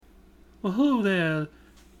Well, hello there,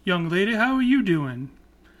 young lady. How are you doing?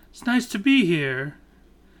 It's nice to be here.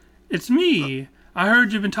 It's me. I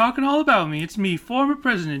heard you've been talking all about me. It's me, former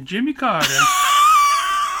President Jimmy Carter.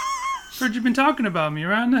 Heard you've been talking about me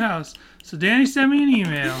around the house. So Danny sent me an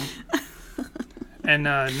email. And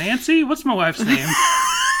Nancy, what's my wife's name?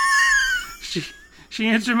 She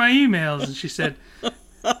answered my emails and she said,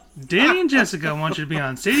 Danny and Jessica want you to be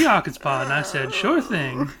on Sadie Hawkins Pod. And I said, sure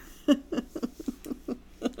thing.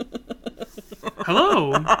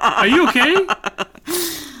 Hello, are you okay?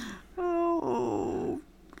 Oh,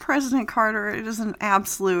 President Carter, it is an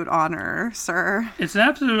absolute honor, sir. It's an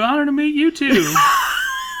absolute honor to meet you too.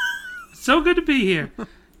 So good to be here.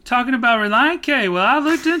 Talking about Relient K. Well, I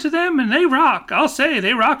looked into them and they rock. I'll say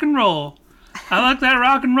they rock and roll. I like that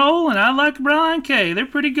rock and roll and I like Relient K. They're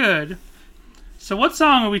pretty good. So what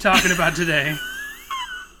song are we talking about today?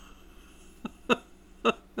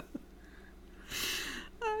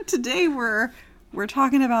 Today we're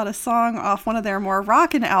talking about a song off one of their more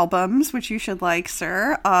rockin' albums, which you should like,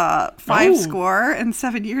 sir.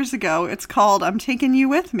 7 years ago. It's called I'm Taking You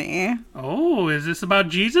With Me. Oh, is this about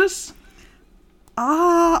Jesus?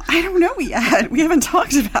 I don't know yet. We haven't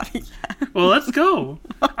talked about it yet. Well, let's go.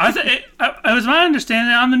 It was my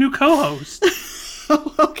understanding I'm the new co-host.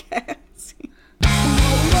 Oh, okay.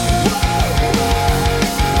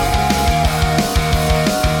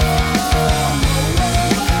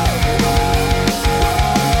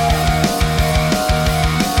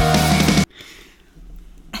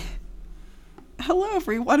 Hello,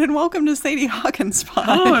 everyone, and welcome to Sadie Hawkins Pod.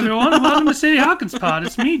 Hello, everyone, and welcome to Sadie Hawkins Pod.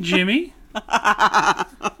 It's me, Jimmy. Oh,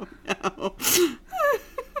 no.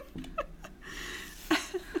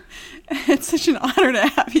 It's such an honor to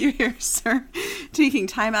have you here, sir. Taking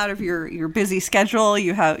time out of your busy schedule.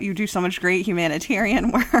 You do so much great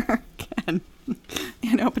humanitarian work, and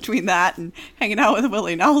between that and hanging out with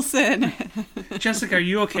Willie Nelson. Jessica, are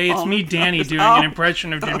you okay? It's me, Danny, doing an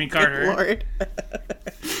impression of Jimmy Carter. Lord.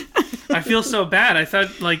 I feel so bad. I thought,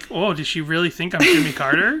 does she really think I'm Jimmy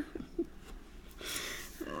Carter?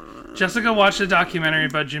 Jessica watched a documentary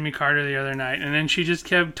about Jimmy Carter the other night, and then she just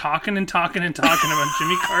kept talking about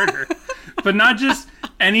Jimmy Carter. But not just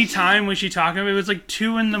any time was she talking about it. It was like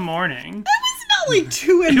 2 a.m. That was not like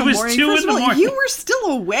 2 a.m. It was 2 a.m. You were still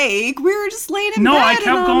awake. We were just laying in bed. No, I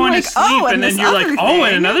kept going to sleep, and then you're like,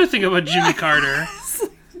 and another thing about Jimmy Carter.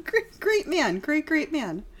 Great man. Great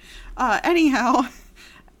man. Anyhow,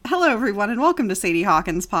 hello, everyone, and welcome to Sadie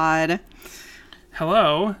Hawkins Pod.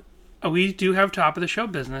 Hello. We do have top of the show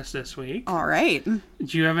business this week. All right.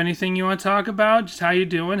 Do you have anything you want to talk about? Just how you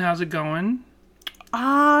doing? How's it going? You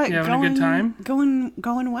having a good time?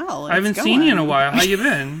 Going well. I haven't seen you in a while. How you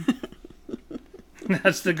been?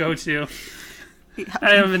 That's the go-to. Yeah.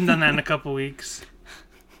 I haven't done that in a couple weeks.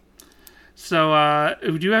 So,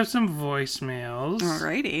 we do have some voicemails.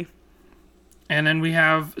 Alrighty. And then we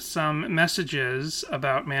have some messages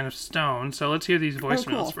about Man of Stone. So let's hear these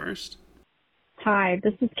voicemails first. Hi,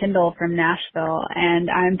 this is Kendall from Nashville, and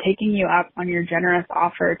I'm taking you up on your generous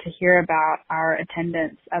offer to hear about our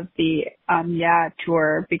attendance of the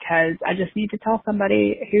tour, because I just need to tell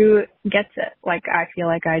somebody who gets it, like I feel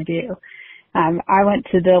like I do. I went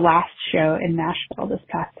to the last show in Nashville this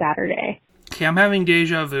past Saturday. Okay, I'm having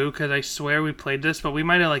deja vu because I swear we played this, but we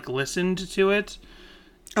might have listened to it.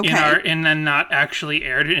 Okay. And then not actually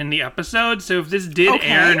aired it in the episode. So if this did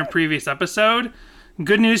air in a previous episode,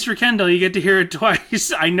 good news for Kendall. You get to hear it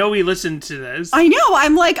twice. I know we listened to this. I know.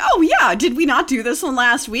 I'm like, oh yeah, did we not do this one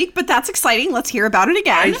last week? But that's exciting. Let's hear about it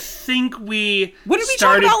again. I think we What did we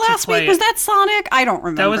talk about last week? Was that Sonic? I don't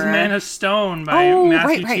remember. That was Man of Stone by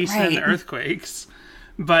Matthew Thiessen and the Earthquakes.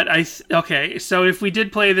 But okay, so if we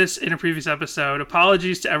did play this in a previous episode,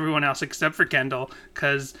 apologies to everyone else except for Kendall,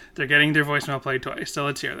 because they're getting their voicemail played twice. So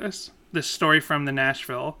let's hear this. This story from the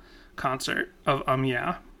Nashville concert of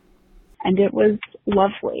Yeah. And it was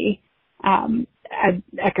lovely. I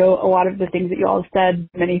echo a lot of the things that you all have said.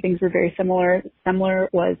 Many things were very similar. Similar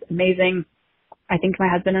was amazing. I think my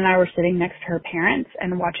husband and I were sitting next to her parents,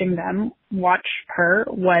 and watching them watch her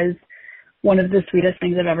was one of the sweetest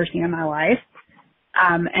things I've ever seen in my life.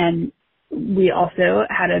 And we also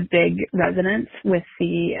had a big resonance with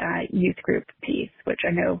the youth group piece, which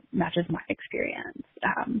I know matches my experience.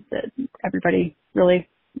 That everybody really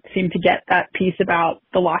seemed to get that piece about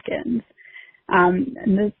the lock-ins. And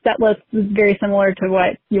the set list was very similar to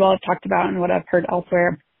what you all have talked about and what I've heard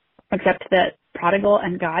elsewhere, except that Prodigal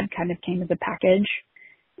and God kind of came as a package,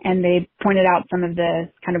 and they pointed out some of the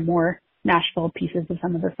kind of more Nashville pieces of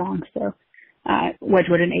some of the songs. So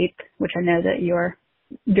Wedgwood and Eighth, which I know that you're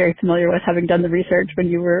very familiar with, having done the research when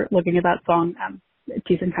you were looking at that song,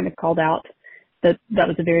 Thiessen kind of called out that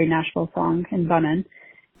was a very Nashville song in Bunnin.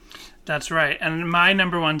 That's right. And my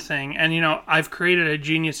number one thing, and I've created a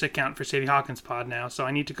Genius account for Sadie Hawkins Pod now, so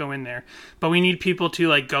I need to go in there. But we need people to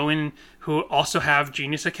like go in who also have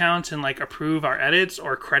Genius accounts and like approve our edits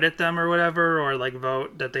or credit them or whatever, or like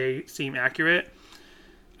vote that they seem accurate.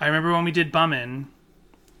 I remember when we did Bummin'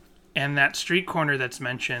 and that street corner that's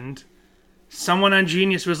mentioned, someone on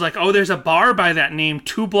Genius was like, "Oh, there's a bar by that name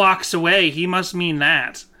 2 blocks away. He must mean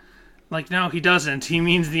that." Like, no, he doesn't. He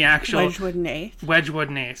means the actual Wedgwood and 8th. Wedgwood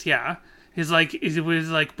and 8th, yeah. It was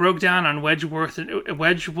like broke down on Wedgwood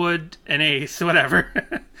and 8th,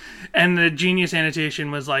 whatever. And the Genius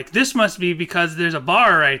annotation was like, this must be because there's a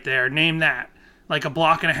bar right there. Name that. Like a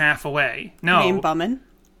block and a half away. No. Name Bummin'.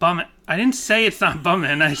 Bummin'. I didn't say it's not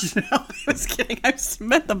Bummin'. I was kidding. I just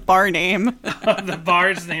meant the bar name. The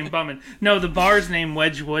bar's name Bummin'. No, the bar's name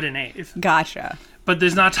Wedgwood and 8th. Gotcha. But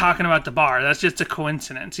there's not talking about the bar. That's just a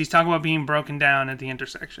coincidence. He's talking about being broken down at the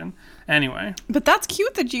intersection. Anyway. But that's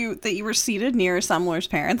cute that you were seated near Sumler's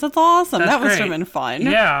parents. That's awesome. That must have been fun.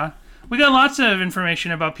 Yeah. We got lots of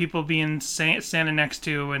information about people being standing next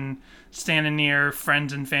to and standing near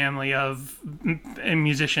friends and family of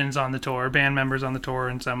musicians on the tour, band members on the tour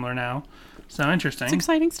in Sumler now. So interesting. It's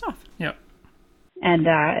exciting stuff. Yep. And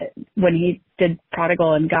when he did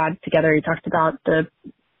Prodigal and God together, he talked about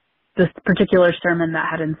this particular sermon that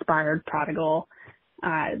had inspired Prodigal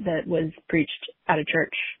that was preached at a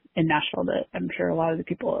church in Nashville that I'm sure a lot of the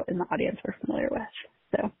people in the audience were familiar with.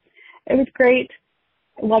 So it was great.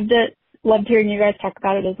 I loved it. Loved hearing you guys talk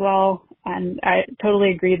about it as well. And I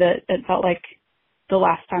totally agree that it felt like the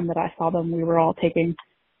last time that I saw them, we were all taking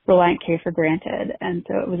Relient K for granted. And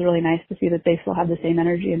so it was really nice to see that they still have the same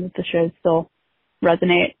energy and that the shows still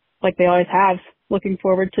resonate like they always have. Looking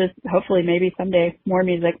forward to hopefully maybe someday more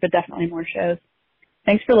music, but definitely more shows.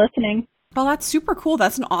 Thanks for listening. Well, that's super cool.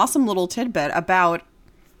 That's an awesome little tidbit about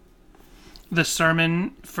the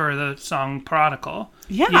sermon for the song Prodigal.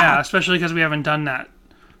 Yeah. Yeah, especially because we haven't done that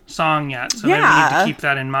song yet. So maybe we need to keep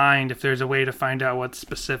that in mind if there's a way to find out what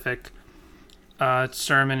specific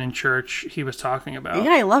sermon in church he was talking about.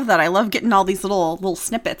 Yeah, I love that. I love getting all these little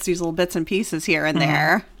snippets, these little bits and pieces here and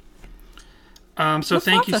there. So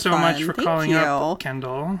thank you so much for calling up,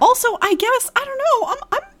 Kendall. Also, I guess, I don't know,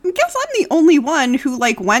 I guess I'm the only one who,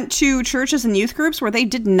 like, went to churches and youth groups where they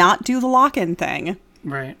did not do the lock-in thing.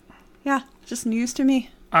 Right. Yeah, just news to me.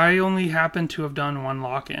 I only happened to have done one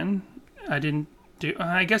lock-in. I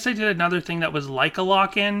guess I did another thing that was like a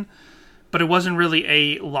lock-in, but it wasn't really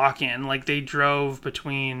a lock-in. Like, they drove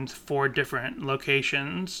between 4 different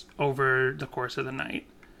locations over the course of the night.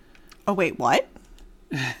 Oh, wait, what?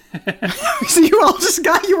 So you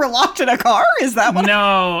were locked in a car? Is that what?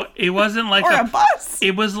 No, it wasn't like or a bus.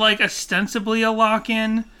 It was like ostensibly a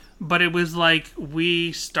lock-in, but it was like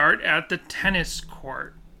we start at the tennis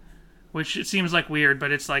court, which it seems like weird,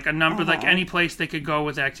 but it's like a number, like any place they could go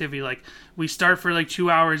with activity. Like we start for like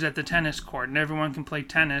 2 hours at the tennis court, and everyone can play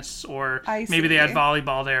tennis, or maybe they had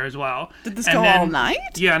volleyball there as well. Did this go all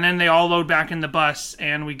night? Yeah, and then they all load back in the bus,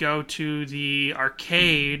 and we go to the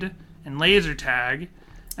arcade and laser tag.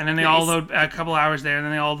 And then they all load a couple hours there, and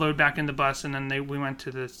then they all load back in the bus, and then we went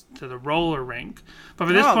to the roller rink. But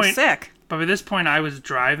by this point, sick. But by this point, I was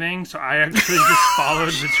driving, so I actually just followed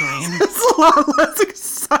between. It's a lot less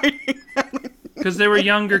exciting. Because there were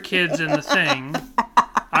younger kids in the thing.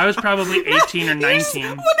 I was probably 18 or 19.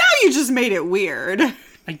 Well, now you just made it weird.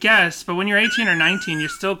 I guess, but when you're 18 or 19, you're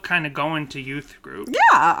still kind of going to youth group. Yeah,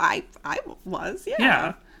 I was. Yeah.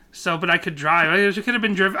 Yeah. So, but I could drive. I could have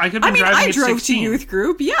been driven. I could have been driving at 16. I drove to youth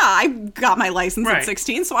group. Yeah, I got my license at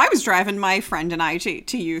 16, so I was driving my friend and I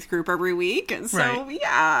to youth group every week, and so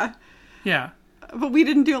yeah. Yeah. But we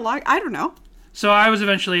didn't do a lot. I don't know. So I was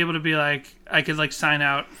eventually able to be like, I could like sign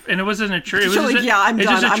out, and it wasn't a church. It was like, I'm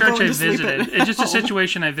done. Just a church I visited. It's just a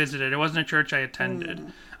situation I visited. It wasn't a church I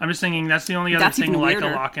attended. I'm just thinking that's the only other thing like a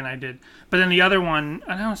lock-in I did. But then the other one,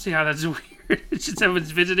 I don't see how that's weird. It's just I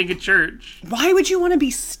was visiting a church. Why would you want to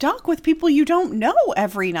be stuck with people you don't know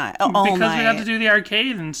every night? Because we have to do the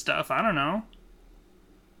arcade and stuff. I don't know.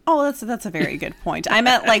 Oh, that's a very good point. I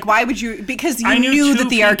meant, like, why would you? Because you knew that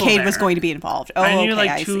the arcade was going to be involved. Oh, I knew okay,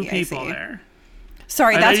 like two people there.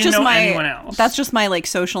 Sorry, that's just my like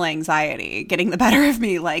social anxiety getting the better of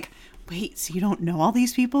me. Like, wait, so you don't know all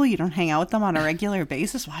these people? You don't hang out with them on a regular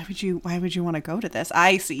basis? Why would you want to go to this?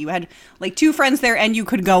 I see. You had like 2 friends there, and you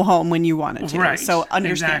could go home when you wanted to. Right. So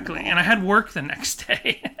understandable. Exactly. And I had work the next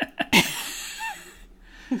day.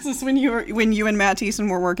 Is this when you and Matt Thiessen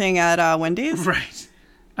were working at Wendy's? Right.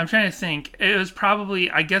 I'm trying to think. It was probably,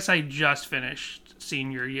 I guess I just finished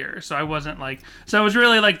senior year. So I wasn't like, so it was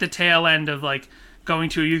really like the tail end of like going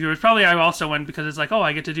to a youth group. Probably I also went because it's like, oh,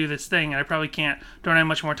 I get to do this thing, and I probably don't have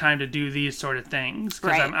much more time to do these sort of things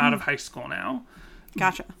because I'm out of high school now.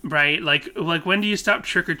 Gotcha. Right? Like when do you stop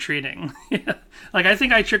trick-or-treating? Like, I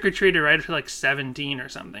think I trick-or-treated right after, like, 17 or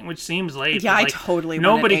something, which seems late. Yeah, but, I like, totally went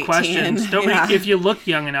nobody at 18. questions. If you look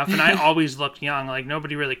young enough, and I always looked young, like,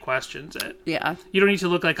 nobody really questions it. Yeah. You don't need to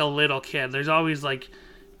look like a little kid. There's always, like,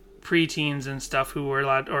 preteens and stuff who were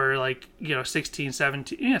allowed, or, like, 16,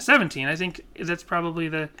 17. Yeah, 17. I think that's probably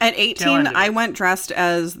the At 18, I went dressed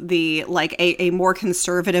as a more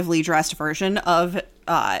conservatively dressed version of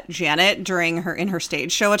Janet in her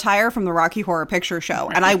stage show attire from the Rocky Horror Picture Show.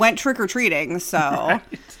 Right. And I went trick-or-treating, so... Right.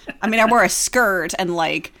 I mean, I wore a skirt and,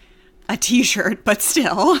 like, a t-shirt, but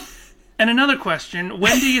still. And another question,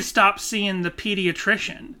 when do you stop seeing the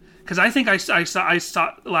pediatrician? Because I think I last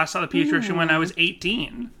saw the pediatrician when I was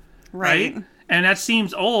 18. Right? And that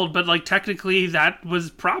seems old, but, like, technically that was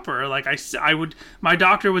proper. Like, my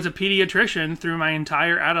doctor was a pediatrician through my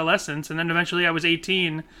entire adolescence, and then eventually I was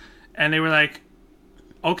 18, and they were like,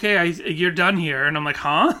 okay, you're done here. And I'm like,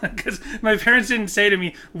 huh? Because my parents didn't say to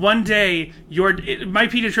me, one day, my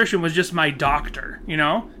pediatrician was just my doctor,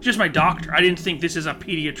 Just my doctor. I didn't think this is a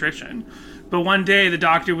pediatrician. But one day, the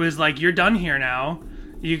doctor was like, you're done here now.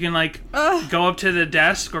 You can, like, go up to the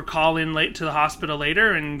desk or call in late to the hospital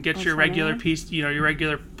later and get your regular your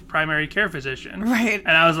regular primary care physician. Right.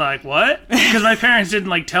 And I was like, what? Because my parents didn't,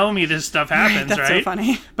 like, tell me this stuff happens, right? That's so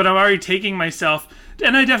funny. But I'm already taking myself...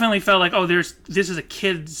 And I definitely felt like, this is a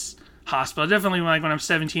kid's hospital. Definitely, like, when I'm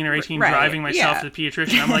 17 or 18 driving myself to the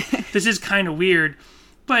pediatrician, I'm like, this is kind of weird.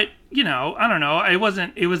 But, I don't know. It was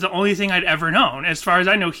the only thing I'd ever known. As far as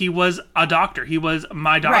I know, he was a doctor. He was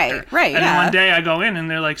my doctor. Right, and then one day I go in and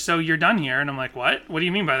they're like, so you're done here. And I'm like, what? What do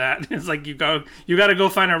you mean by that? It's like, you got to go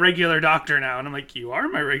find a regular doctor now. And I'm like, you are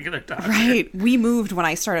my regular doctor. Right. We moved when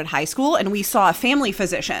I started high school and we saw a family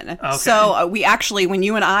physician. Okay. So we actually, when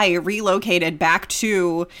you and I relocated back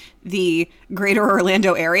to the greater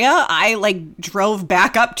Orlando area, I, like, drove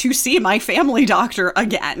back up to see my family doctor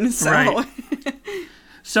again. So... Right.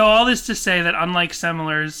 So all this to say that, unlike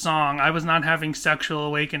Semler's song, I was not having sexual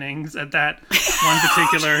awakenings at that one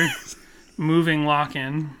particular moving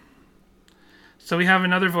lock-in. So we have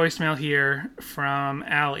another voicemail here from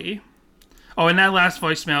Allie. Oh, and that last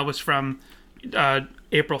voicemail was from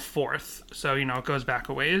April 4th. So, it goes back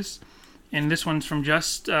a ways. And this one's from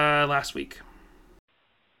just last week.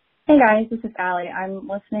 Hey guys, this is Allie. I'm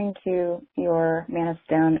listening to your Man of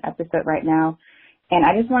Stone episode right now. And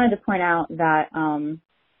I just wanted to point out that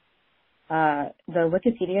the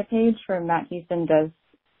Wikipedia page for Matt Houston does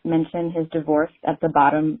mention his divorce at the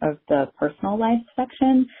bottom of the personal life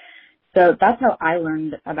section. So that's how I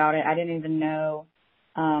learned about it. I didn't even know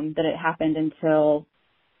that it happened until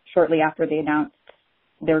shortly after they announced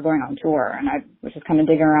they were going on tour. And I was just kind of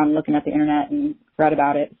digging around looking at the internet and read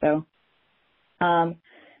about it. So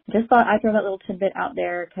just thought I'd throw that little tidbit out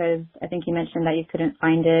there because I think you mentioned that you couldn't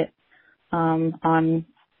find it on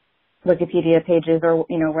Wikipedia pages or,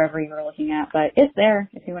 wherever you were looking at, but it's there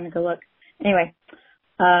if you want to go look. Anyway,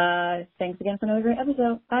 thanks again for another great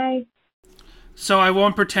episode. Bye. So I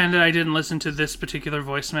won't pretend that I didn't listen to this particular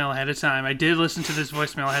voicemail ahead of time. I did listen to this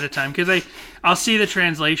voicemail ahead of time because I'll see the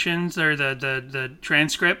translations or the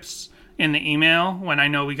transcripts in the email when I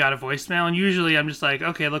know we got a voicemail, and usually I'm just like,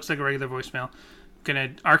 okay, it looks like a regular voicemail. I'm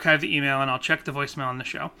going to archive the email and I'll check the voicemail on the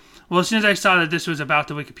show. Well, as soon as I saw that this was about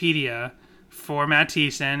the Wikipedia for Matt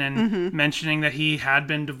Thiessen and mentioning that he had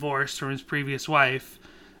been divorced from his previous wife,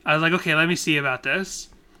 I was like, okay, let me see about this.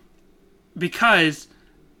 Because,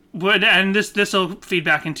 this will feed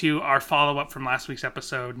back into our follow-up from last week's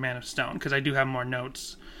episode, Man of Stone, because I do have more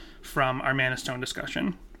notes from our Man of Stone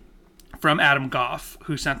discussion from Adam Goff,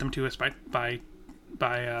 who sent them to us by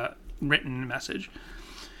written message.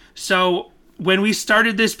 So, when we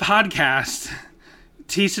started this podcast...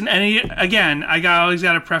 Thiessen, and I always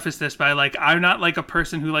got to preface this by, like, I'm not, like, a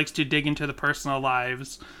person who likes to dig into the personal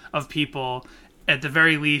lives of people. At the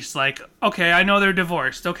very least, like, okay, I know they're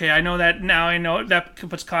divorced. Okay, I know that now. I know that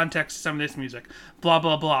puts context to some of this music. Blah,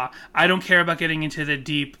 blah, blah. I don't care about getting into the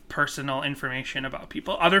deep personal information about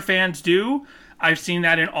people. Other fans do. I've seen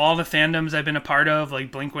that in all the fandoms I've been a part of,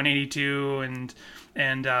 like Blink-182 and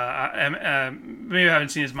maybe I haven't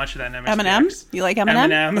seen as much of that in MXPX. Eminem? You like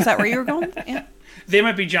Eminem? Is that where you were going? Yeah. They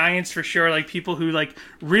might be giants for sure, like people who like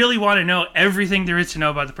really want to know everything there is to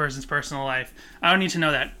know about the person's personal life. I don't need to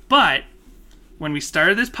know that. But when we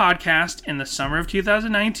started this podcast in the summer of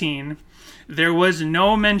 2019, there was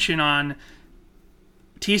no mention on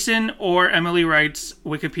Thiessen or Emily Wright's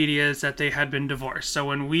Wikipedia is that they had been divorced. So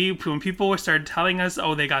when people started telling us,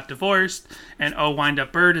 oh, they got divorced, and oh, Wind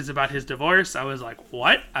Up Bird is about his divorce, I was like,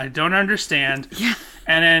 what? I don't understand. Yeah.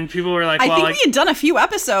 And then people were like, well, I think we had done a few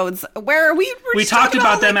episodes where we talked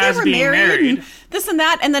about them like, as being married. And this and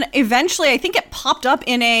that, and then eventually I think it popped up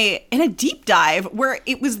in a deep dive where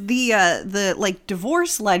it was the like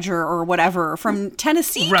divorce ledger or whatever from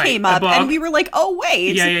Tennessee came up, and we were like, oh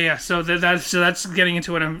wait. Yeah. So that's getting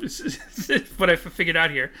into what what I figured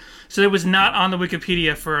out here. So it was not on the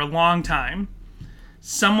Wikipedia for a long time.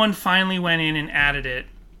 Someone finally went in and added it.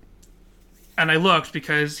 And I looked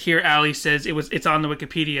because here Allie says it's on the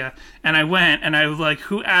Wikipedia, and I went and I was like,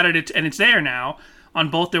 who added it? And it's there now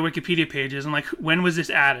on both their Wikipedia pages. I'm like, when was this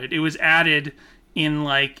added? It was added in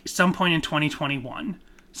like some point in 2021,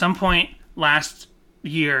 some point last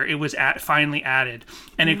year. It was finally added,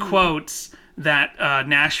 and it quotes that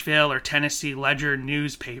Nashville or Tennessee Ledger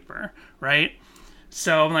newspaper, right?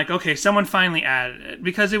 So I'm like, okay, someone finally added it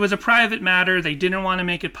because it was a private matter. They didn't want to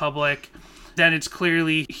make it public. Then it's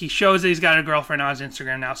clearly, he shows that he's got a girlfriend on his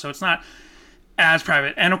Instagram now, so it's not as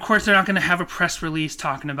private. And of course, they're not going to have a press release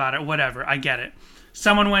talking about it, whatever. I get it.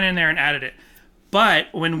 Someone went in there and added it. But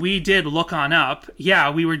when we did Look On Up, yeah,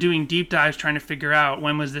 we were doing deep dives trying to figure out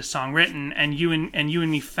when was this song written, and you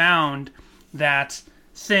and me found that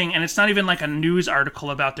thing, and it's not even like a news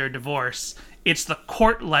article about their divorce. It's the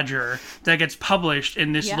court ledger that gets published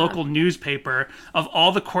in this local newspaper of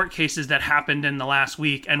all the court cases that happened in the last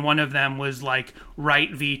week, and one of them was like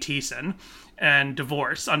Wright v. Thiessen and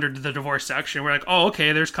divorce, under the divorce section. We're like, oh,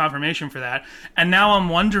 okay, there's confirmation for that. And now I'm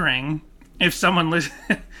wondering if someone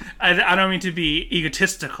I don't mean to be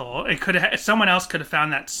egotistical. Someone else could have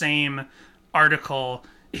found that same article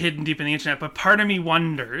hidden deep in the internet, but part of me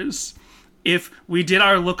wonders if we did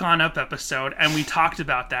our Look On Up episode and we talked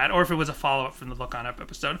about that, or if it was a follow-up from the Look On Up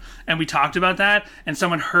episode, and we talked about that, and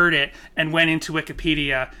someone heard it and went into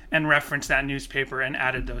Wikipedia and referenced that newspaper and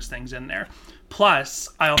added those things in there. Plus,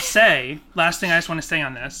 I'll say, last thing I just want to say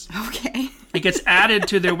on this. Okay. It gets added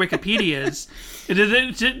to their Wikipedias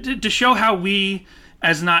to show how we,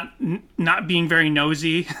 as not being very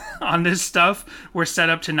nosy on this stuff, we're set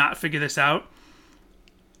up to not figure this out.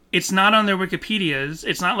 It's not on their Wikipedias.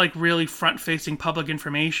 It's not like really front-facing public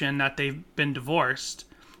information that they've been divorced.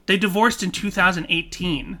 They divorced in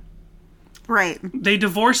 2018. Right. They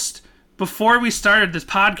divorced before we started this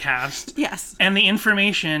podcast. Yes. And the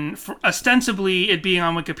information, ostensibly it being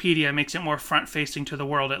on Wikipedia, makes it more front-facing to the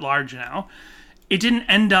world at large now. It didn't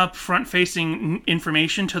end up front-facing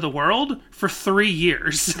information to the world for 3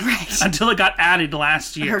 years. Right. Until it got added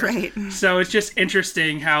last year. Right. So it's just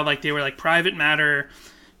interesting how like they were like private matter,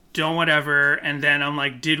 don't whatever, and then I'm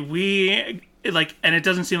like, did we, like, and it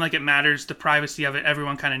doesn't seem like it matters, the privacy of it,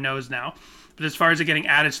 everyone kind of knows now. But as far as it getting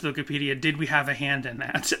added to the Wikipedia, did we have a hand in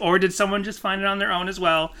that? Or did someone just find it on their own as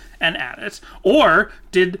well and add it? Or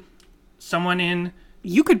did someone in...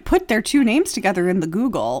 You could put their two names together in the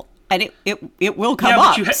Google, and it will come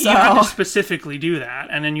up. Yeah, but you had to specifically do that,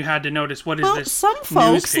 and then you had to notice what is this some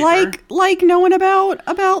folks newspaper? like knowing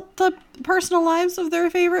about the personal lives of their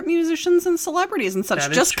favorite musicians and celebrities and such.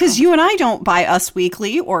 Just because you and I don't buy Us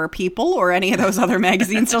Weekly or People or any of those other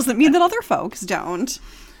magazines doesn't mean that other folks don't.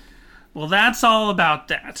 Well, that's all about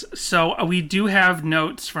that. So we do have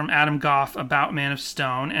notes from Adam Goff about Man of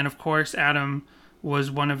Stone, and of course Adam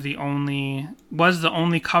was the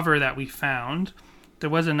only cover that we found. There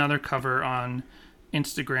was another cover on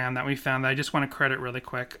Instagram that we found that I just want to credit really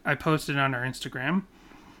quick. I posted it on our Instagram.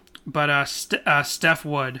 But Steph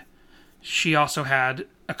Wood, she also had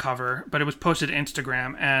a cover, but it was posted to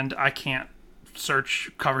Instagram, and I can't search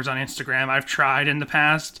covers on Instagram. I've tried in the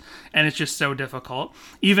past, and it's just so difficult.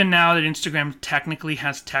 Even now that Instagram technically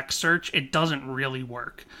has text search, it doesn't really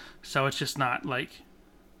work. So it's just not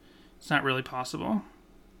it's not really possible.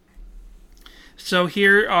 So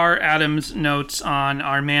here are Adam's notes on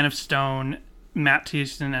our Man of Stone, Matt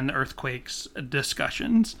Thiessen, and the Earthquakes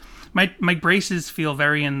discussions. My braces feel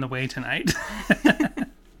very in the way tonight.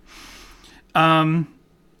 And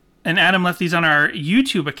Adam left these on our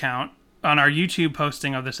YouTube account, on our YouTube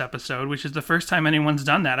posting of this episode, which is the first time anyone's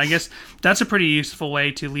done that. I guess that's a pretty useful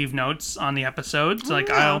way to leave notes on the episodes.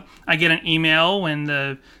 I get an email when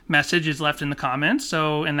the message is left in the comments,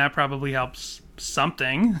 and that probably helps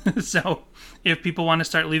something. So if people want to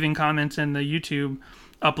start leaving comments in the YouTube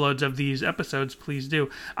uploads of these episodes, please do.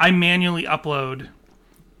 I manually upload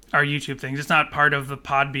our YouTube things. It's not part of the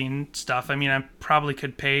Podbean stuff. I mean, I probably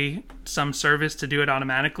could pay some service to do it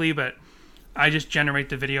automatically, but I just generate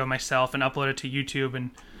the video myself and upload it to YouTube.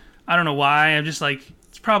 And I don't know why. I'm just like,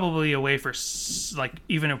 it's probably a way for like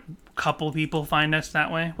even a couple people find us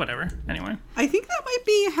that way. Whatever. Anyway, I think that might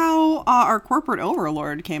be how our corporate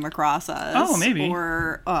overlord came across us. Oh, maybe.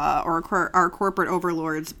 Or our corporate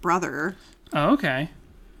overlord's brother. Oh, okay.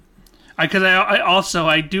 Because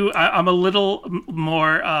I'm a little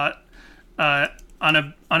more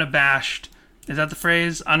unabashed. Is that the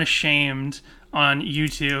phrase? Unashamed on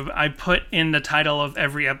YouTube. I put in the title of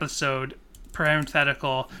every episode,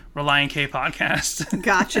 parenthetical, Reliant K podcast.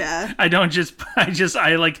 Gotcha. I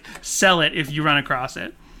like sell it if you run across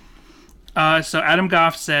it. So Adam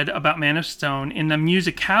Goff said about Man of Stone, in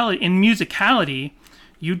musicality,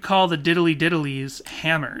 you'd call the diddly diddlies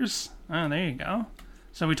hammers. Oh, there you go.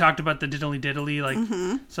 So we talked about the diddly diddly, like,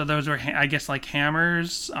 so those were, I guess, like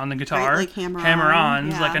hammers on the guitar. Right, like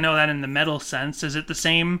hammer-ons. yeah. Like, I know that in the metal sense. Is it the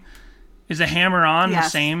same? Is a hammer-on the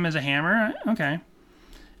same as a hammer? Okay.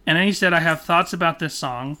 And then he said, I have thoughts about this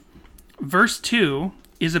song. Verse 2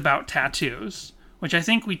 is about tattoos, which I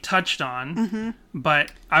think we touched on,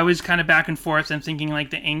 but I was kind of back and forth and thinking, like,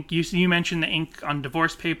 the ink. You mentioned the ink on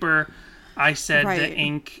divorce paper. I said the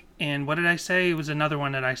ink in, what did I say? It was another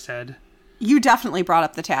one that I said. You definitely brought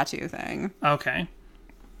up the tattoo thing. Okay.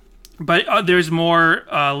 But there's more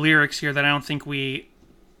lyrics here that I don't think we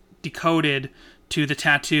decoded to the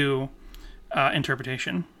tattoo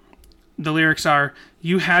interpretation. The lyrics are,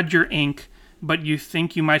 you had your ink, but you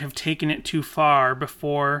think you might have taken it too far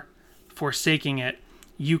before forsaking it.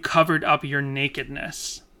 You covered up your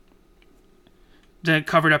nakedness.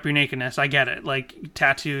 Covered up your nakedness. I get it. Like,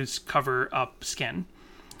 tattoos cover up skin.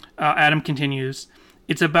 Adam continues,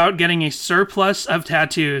 it's about getting a surplus of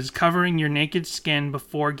tattoos, covering your naked skin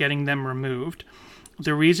before getting them removed.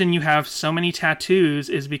 The reason you have so many tattoos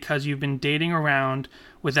is because you've been dating around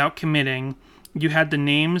without committing. You had the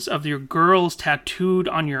names of your girls tattooed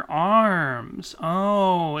on your arms.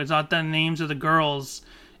 Oh, it's not the names of the girls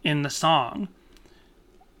in the song.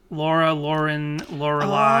 Laura, Lauren,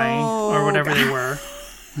 Lorelai, or whatever they were.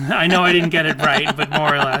 I know I didn't get it right, but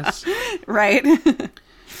more or less. Right.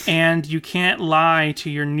 And you can't lie to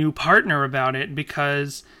your new partner about it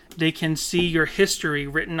because they can see your history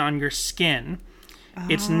written on your skin.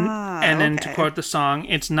 And then to quote the song,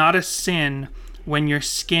 it's not a sin when your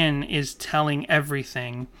skin is telling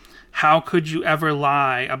everything. How could you ever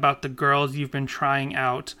lie about the girls you've been trying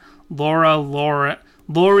out?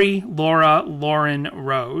 Lori, Laura, Lauren,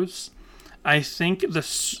 Rose. I think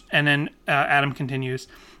and then Adam continues,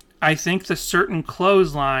 I think the certain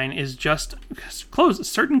clothesline is just curtain.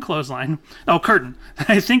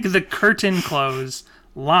 I think the curtain close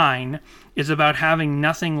line is about having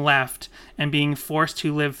nothing left and being forced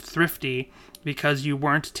to live thrifty because you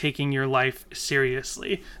weren't taking your life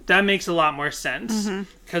seriously. That makes a lot more sense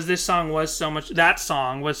because that song was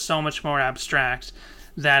so much more abstract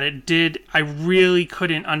that I really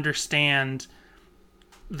couldn't understand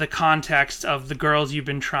the context of the girls you've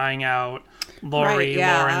been trying out, Lori,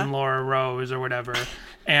 Lauren, Laura, Rose, or whatever.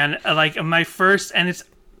 And like I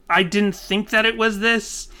didn't think that it was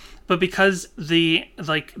this, but because the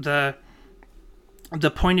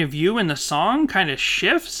point of view in the song kind of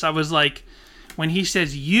shifts, I was like, when he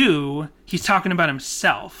says you, he's talking about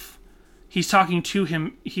himself. He's talking to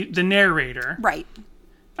the narrator. Right.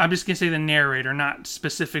 I'm just going to say the narrator, not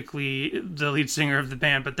specifically the lead singer of the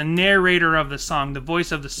band, but the narrator of the song, the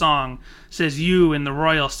voice of the song, says you in the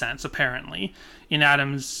royal sense, apparently, in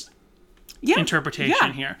Adam's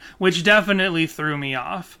interpretation here, which definitely threw me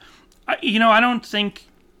off. I don't think,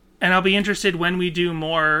 and I'll be interested when we do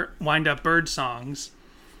more Wind Up Bird songs,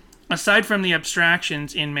 aside from the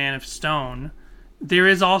abstractions in Man of Stone, there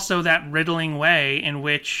is also that riddling way in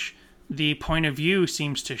which the point of view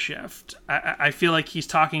seems to shift. I feel like he's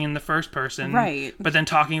talking in the first person, right, but then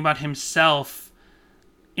talking about himself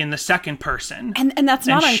in the second person. And that's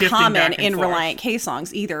not uncommon in forth. Reliant K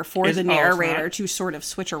songs either, for the narrator to sort of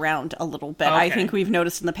switch around a little bit. Okay. I think we've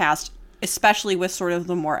noticed in the past, especially with sort of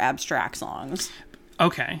the more abstract songs.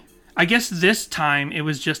 Okay. I guess this time it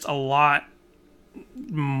was just a lot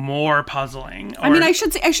more puzzling. I mean, I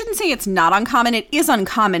shouldn't say it's not uncommon. It is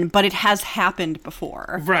uncommon, but it has happened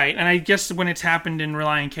before. Right. And I guess when it's happened in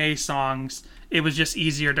Reliant K songs, it was just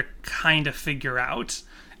easier to kind of figure out.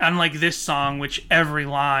 Unlike this song, which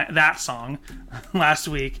that song last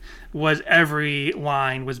week every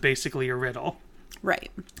line was basically a riddle.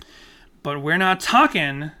 Right. But we're not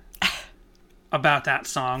talking about that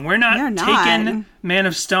song. We're not taking Man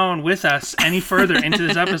of Stone with us any further into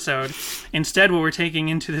this episode. Instead, what we're taking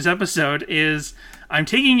into this episode is I'm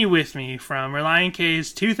Taking You With Me from Reliant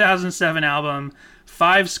K's 2007 album,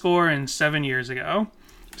 57 years ago.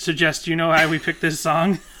 So, Jess, do you know why we picked this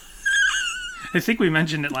song? I think we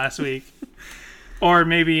mentioned it last week. Or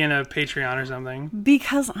maybe in a Patreon or something.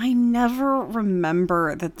 Because I never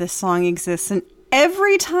remember that this song exists, and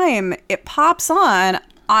every time it pops on,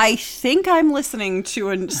 I think I'm listening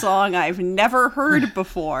to a song I've never heard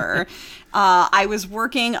before. I was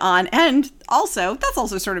working on, and also, that's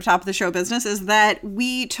also sort of top of the show business, is that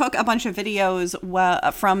we took a bunch of videos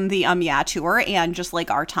from the Yeah tour and just like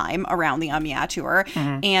our time around the Yeah tour.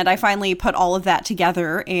 And I finally put all of that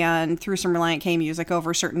together and threw some Relient K music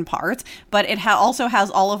over certain parts. But it also has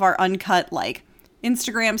all of our uncut, like,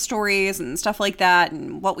 Instagram stories and stuff like that,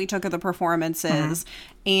 and what we took of the performances.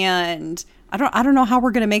 And I don't know how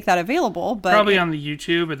we're going to make that available, but probably on the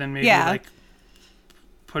YouTube, and then maybe like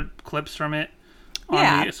put clips from it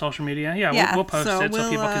on the social media. We'll post it so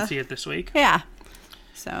people can see it this week.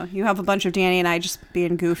 So you have a bunch of Danny and I just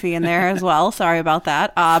being goofy in there as well. Sorry about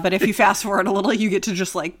that. But if you fast forward a little, you get to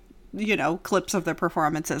just like, you know, clips of the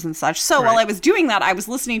performances and such. So while I was doing that, I was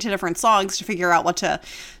listening to different songs to figure out what to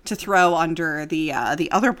throw under the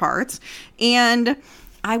other parts. And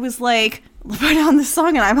I was like, put on this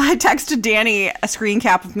song, and I texted Danny a screen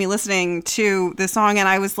cap of me listening to this song, and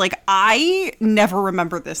I was like, I never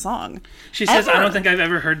remember this song. She says, I don't think I've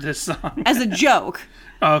ever heard this song. As a joke.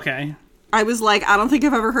 Oh, okay. I was like, I don't think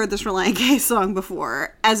I've ever heard this Relient K song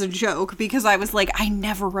before, as a joke, because I was like, I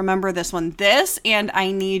never remember this one. This and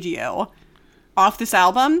I Need You off this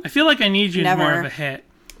album. I feel like I Need You is more of a hit,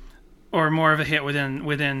 or more of a hit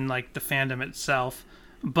within like the fandom itself.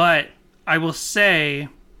 But I will say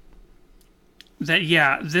that,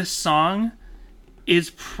 this song is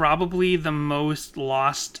probably the most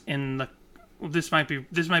lost in the... This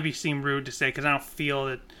might seem rude to say, because I don't feel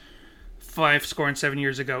that 5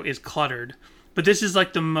 years ago is cluttered. But this is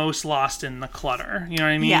like the most lost in the clutter. You know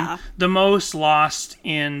what I mean? Yeah. The most lost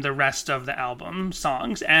in the rest of the album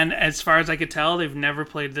songs. And as far as I could tell, they've never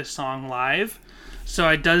played this song live. So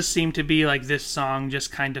it does seem to be like this song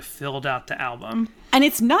just kind of filled out the album. And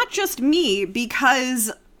it's not just me,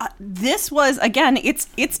 because... this was, again,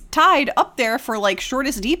 it's tied up there for like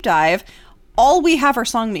shortest deep dive. All we have are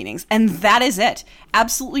song meanings, and that is it.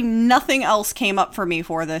 Absolutely nothing else came up for me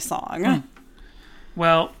for this song.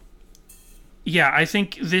 Well, I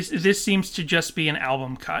think this seems to just be an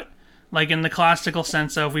album cut. Like in the classical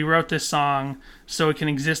sense of, we wrote this song so it can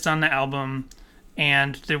exist on the album,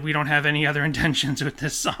 and that we don't have any other intentions with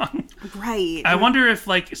this song. Right. I wonder if,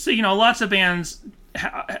 like, so, you know, lots of bands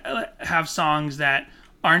have songs that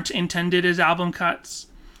aren't intended as album cuts,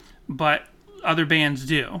 but other bands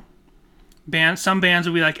do. Some bands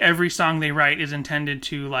will be like, every song they write is intended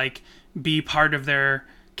to like be part of their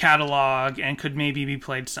catalog and could maybe be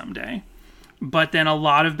played someday. But then a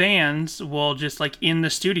lot of bands will just, like, in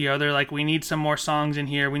the studio, they're like, we need some more songs in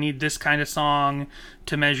here. We need this kind of song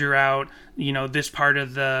to measure out, you know, this part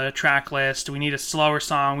of the track list. We need a slower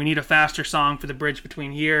song. We need a faster song for the bridge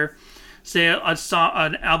between here. Say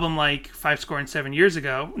an album like 5 years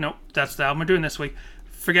ago. Nope, that's the album we're doing this week.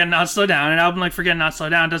 Forget Not Slow Down. An album like Forget Not Slow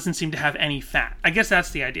Down doesn't seem to have any fat. I guess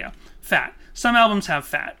that's the idea. Fat. Some albums have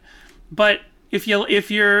fat. But if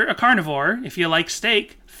you're a carnivore, if you like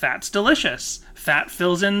steak, fat's delicious. Fat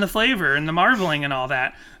fills in the flavor and the marbling and all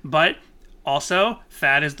that. But also,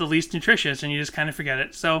 fat is the least nutritious, and you just kind of forget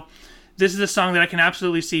it. So this is a song that I can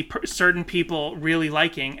absolutely see certain people really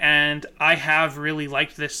liking, and I have really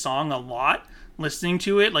liked this song a lot, listening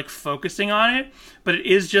to it, like focusing on it, but it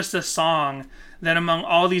is just a song that among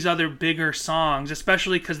all these other bigger songs,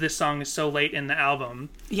 especially because this song is so late in the album,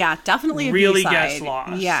 definitely a really B-side. Gets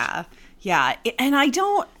lost. And I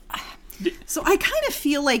don't... So I kind of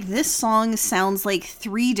feel like this song sounds like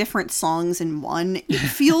 3 different songs in one. It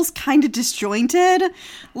feels kind of disjointed.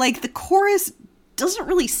 Like the chorus doesn't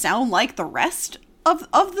really sound like the rest of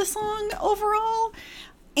the song overall.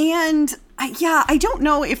 And I don't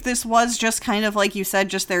know if this was just kind of like you said,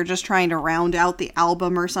 just they're just trying to round out the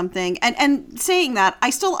album or something. And saying that,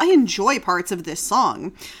 I enjoy parts of this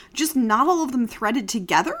song, just not all of them threaded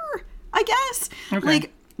together, I guess. Okay.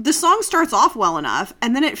 Like, the song starts off well enough,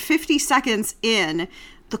 and then at 50 seconds in,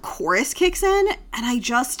 the chorus kicks in, and I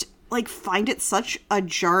just, like, find it such a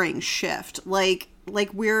jarring shift. Like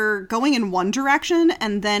we're going in one direction,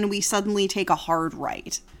 and then we suddenly take a hard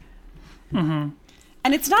right. Mm-hmm.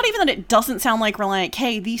 And it's not even that it doesn't sound like Relient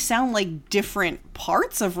K. These sound like different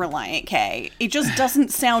parts of Relient K. It just doesn't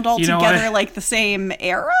sound all together like the same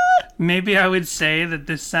era. Maybe I would say that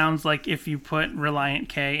this sounds like if you put Relient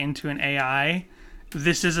K into an AI,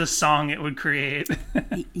 this is a song it would create.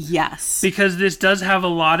 Yes. Because this does have a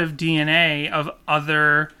lot of DNA of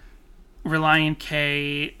other Relient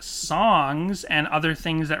K songs and other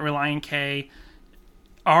things that Relient K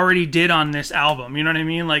already did on this album. You know what I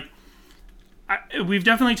mean? Like, we've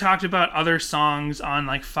definitely talked about other songs on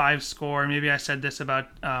like Five Score. Maybe I said this about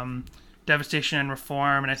Devastation and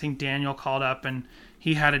Reform, and I think Daniel called up and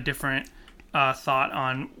he had a different thought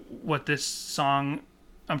on what this song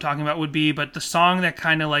I'm talking about would be. But the song that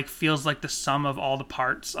kind of like feels like the sum of all the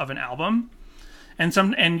parts of an album,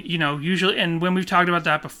 and you know, usually, and when we've talked about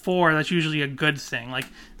that before, that's usually a good thing. Like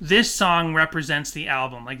this song represents the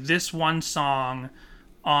album. Like this one song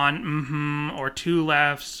on or Two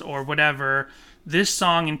Lefts or whatever, this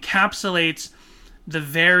song encapsulates the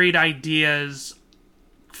varied ideas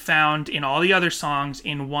found in all the other songs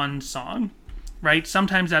in one song, right?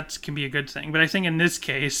 Sometimes that can be a good thing, but I think in this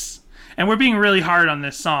case, and we're being really hard on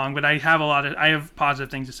this song, but I have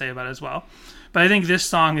positive things to say about it as well. But I think this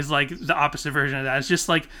song is like the opposite version of that. It's just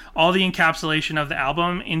like all the encapsulation of the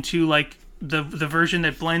album into like the version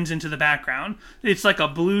that blends into the background. It's like a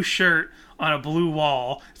blue shirt on a blue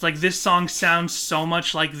wall. It's like this song sounds so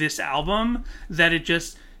much like this album that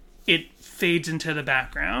it fades into the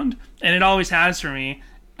background, and it always has for me.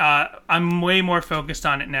 I'm way more focused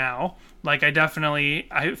on it now. Like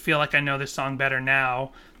I feel like I know this song better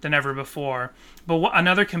now than ever before. But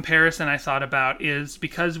another comparison I thought about is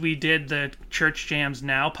because we did the Church Jams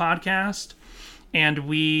Now podcast, and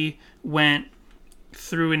we went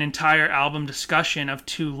through an entire album discussion of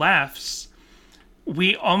Two Lefts.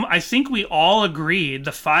 I think we all agreed,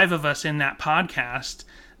 the five of us in that podcast,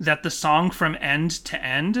 that the song From End to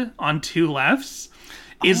End on Two Lefts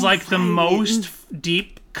is like the most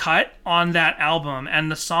deep cut on that album, and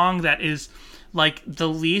the song that is like the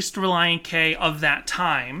least Relient K of that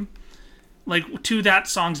time. Like, to that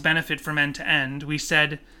song's benefit, From End to End, we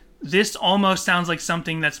said this almost sounds like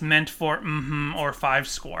something that's meant for or Five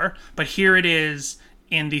Score, but here it is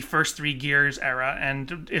in the First Three Gears era,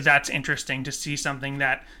 and that's interesting to see something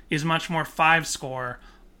that is much more Five Score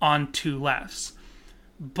on Two Lefts.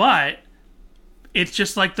 But it's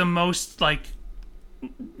just like the most like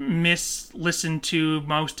listened to,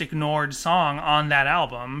 most ignored song on that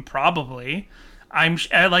album, probably.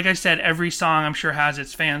 Like I said, every song I'm sure has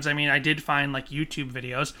its fans. I mean, I did find like YouTube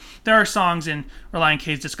videos. There are songs in Relient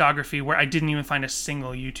K's discography where I didn't even find a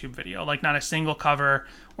single YouTube video, like not a single cover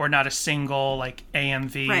or not a single like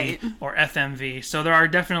AMV or FMV. So there are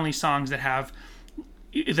definitely songs that have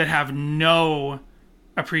no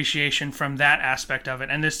appreciation from that aspect of it,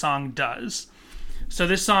 and this song does. So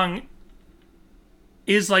this song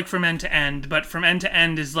is like From End to End, but From End to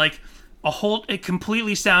End is like it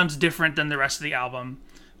completely sounds different than the rest of the album.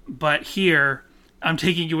 But here, I'm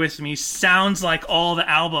Taking You With Me sounds like all the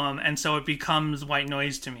album, and so it becomes white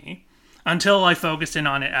noise to me until I focus in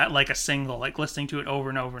on it at like a single, like listening to it over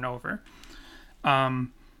and over and over.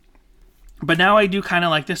 But now I do kind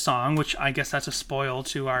of like this song, which I guess that's a spoil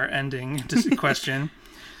to our ending question.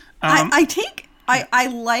 I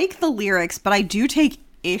like the lyrics, but I do take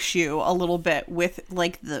issue a little bit with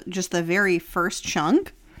like the very first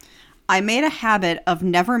chunk. I made a habit of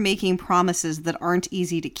never making promises that aren't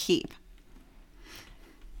easy to keep.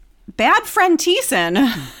 Bad friend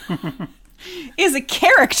Thiessen is a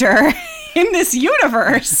character in this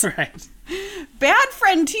universe. Right. Bad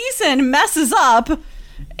friend Thiessen messes up,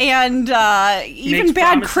 and even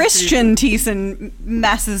bad Christian Thiessen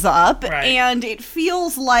messes up, right. And it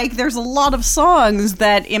feels like there's a lot of songs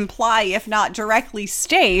that imply, if not directly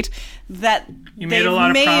state, that they've made a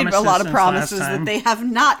lot of promises that they have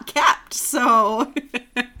not kept. So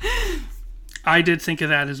I did think of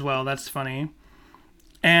that as well. That's funny.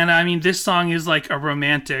 And I mean, this song is like a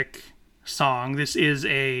romantic song. This is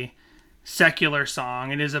a secular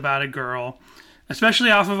song. It is about a girl.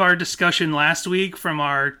 Especially off of our discussion last week from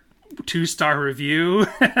our 2-star review,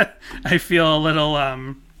 I feel a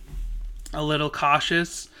little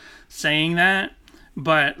cautious saying that.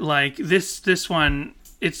 But like this one,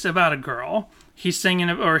 it's about a girl. He's singing,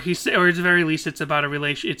 or at the very least, it's about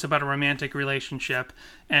It's about a romantic relationship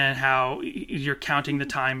and how you're counting the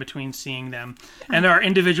time between seeing them. And there are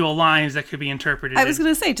individual lines that could be interpreted. I was going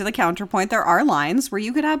to say, to the counterpoint, there are lines where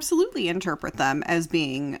you could absolutely interpret them as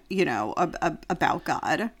being, about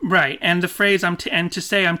God. Right, and the phrase and to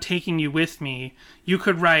say I'm taking you with me, you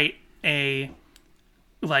could write a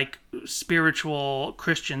like spiritual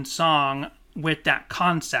Christian song with that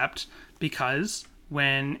concept, because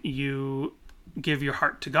when you give your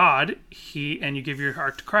heart to God, and you give your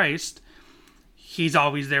heart to Christ, He's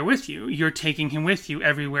always there with you. You're taking Him with you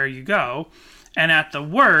everywhere you go. And at the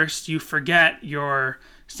worst, you forget you're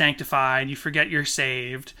sanctified, you forget you're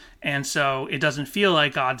saved, and so it doesn't feel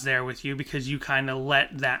like God's there with you because you kind of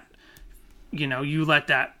let that, let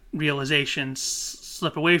that realization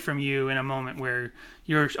slip away from you in a moment where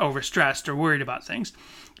you're overstressed or worried about things.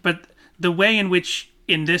 But the way in which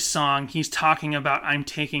in this song, he's talking about I'm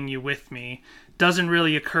taking you with me, doesn't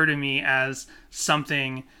really occur to me as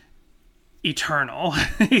something eternal.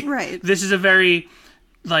 Right. This is a very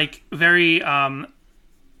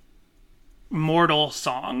mortal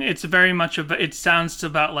song. It's very much it sounds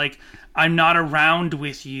about like I'm not around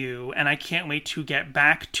with you and I can't wait to get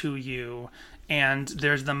back to you, and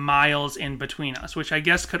there's the miles in between us, which I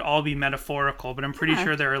guess could all be metaphorical, but I'm pretty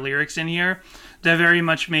sure there are lyrics in here that very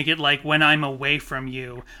much make it like when I'm away from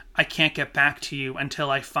you, I can't get back to you until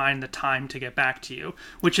I find the time to get back to you,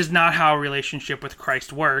 which is not how a relationship with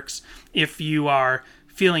Christ works. If you are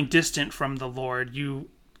feeling distant from the Lord, you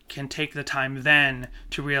can take the time then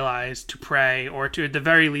to realize, to pray, or to, at the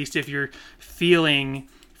very least, if you're feeling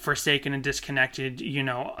forsaken and disconnected, you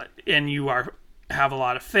know, and you have a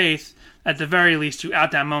lot of faith, at the very least, you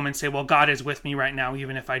at that moment say, well, God is with me right now,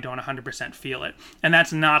 even if I don't 100% feel it. And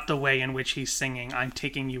that's not the way in which he's singing I'm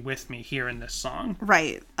taking you with me here in this song.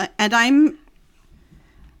 Right.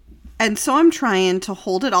 And so I'm trying to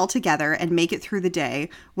hold it all together and make it through the day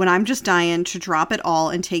when I'm just dying to drop it all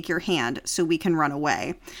and take your hand so we can run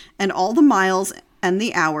away. And all the miles and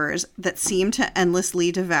the hours that seem to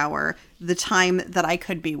endlessly devour the time that I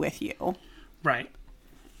could be with you. Right.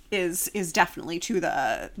 Is definitely to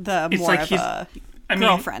the It's more like of a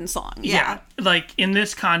girlfriend song. Yeah. Like in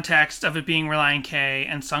this context of it being Relient K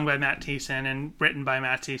and sung by Matt Thiessen and written by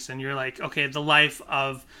Matt Thiessen, you're like, okay, the life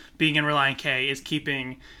of being in Relient K is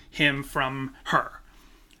keeping him from her.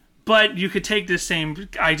 But you could take this same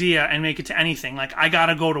idea and make it to anything. Like, I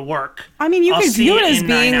gotta go to work. I mean, you could view it as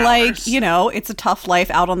being like, you know, it's a tough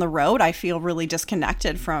life out on the road. I feel really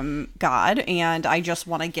disconnected from God, and I just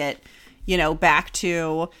want to get, you know, back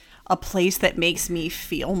to a place that makes me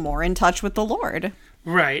feel more in touch with the Lord.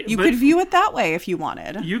 Right. You could view it that way if you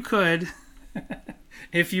wanted. You could.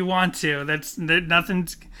 If you want to.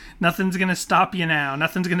 Nothing's going to stop you now.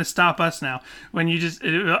 Nothing's going to stop us now. When you just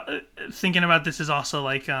thinking about this is also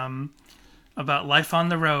like about life on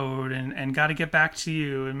the road and got to get back to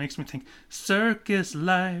you. It makes me think circus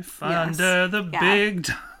life under the big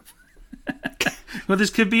top. Well,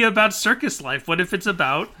 this could be about circus life. What if it's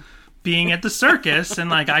about being at the circus and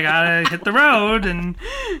like I gotta hit the road and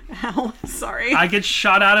sorry, I get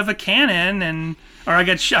shot out of a cannon or I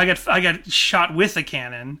get shot with a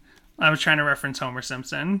cannon. I was trying to reference Homer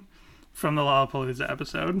Simpson from the Lollapalooza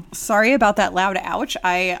episode. Sorry about that loud ouch.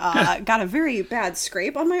 I got a very bad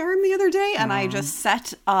scrape on my arm the other day, and I just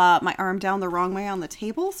set my arm down the wrong way on the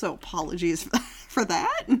table, so apologies for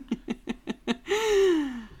that.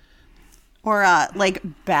 Or like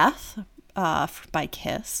Beth by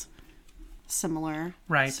Kiss. Similar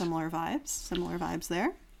vibes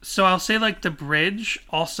there. So I'll say like the bridge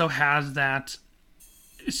also has that.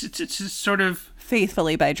 It's just sort of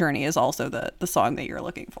Faithfully by Journey is also the song that you're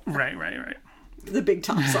looking for. Right. The big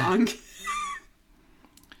top song.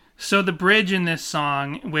 So the bridge in this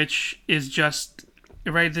song, which is just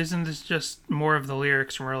right, isn't this just more of the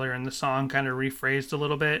lyrics from earlier in the song, kind of rephrased a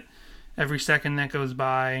little bit? Every second that goes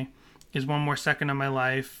by is one more second of my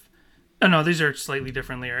life. Oh no, these are slightly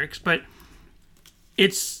different lyrics, but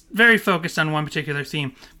it's very focused on one particular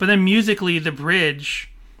theme. But then musically, the bridge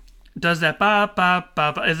does that ba ba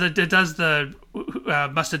ba ba. It does the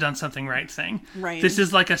must have done something right thing. Right. This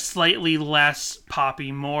is like a slightly less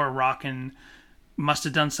poppy, more rockin' must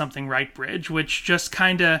have done something right bridge, which just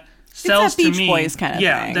kind of sells to me. It's that Beach Boys kind of thing.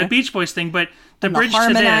 Yeah, the Beach Boys thing. But the bridge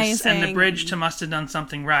to this and the bridge to must have done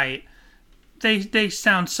something right, they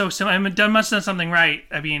sound so similar. I mean, must have done something right.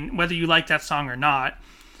 I mean, whether you like that song or not,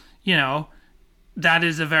 you know. That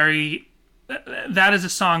is a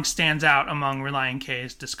song stands out among Relient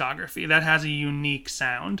K's discography. That has a unique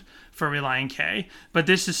sound for Relient K. But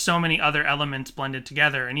this is so many other elements blended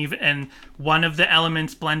together, and one of the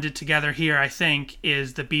elements blended together here, I think,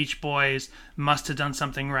 is the Beach Boys' "Must Have Done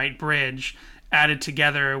Something Right" bridge, added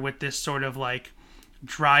together with this sort of like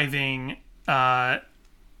driving, not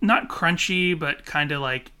crunchy, but kind of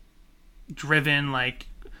like driven, like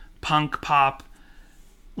punk pop,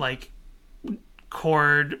 like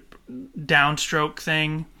chord downstroke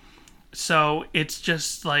thing. So it's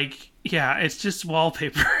just like, yeah, it's just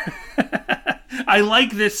wallpaper. I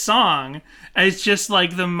like this song. It's just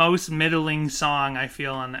like the most middling song I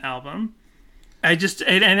feel on the album. I just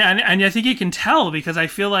and I think you can tell because I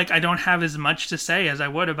feel like I don't have as much to say as I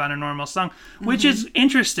would about a normal song, which is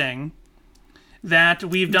interesting that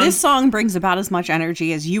we've done. This song brings about as much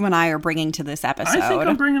energy as you and I are bringing to this episode. I think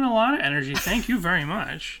I'm bringing a lot of energy. Thank you very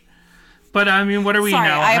much. But, I mean, what are we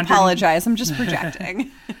now? I apologize. I'm just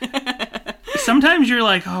projecting. Sometimes you're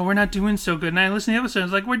like, oh, we're not doing so good. And I listen to the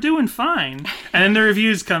episodes, like, we're doing fine. And then the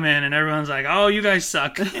reviews come in, and everyone's like, oh, you guys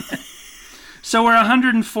suck. So we're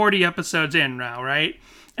 140 episodes in now, right?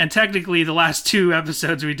 And technically, the last 2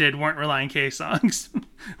 episodes we did weren't Relient K songs.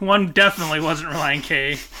 One definitely wasn't Relient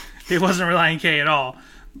K. It wasn't Relient K at all.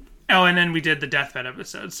 Oh, and then we did the Deathbed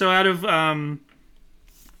episode. So out of like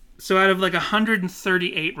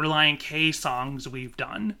 138 Relient K songs we've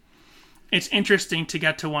done, it's interesting to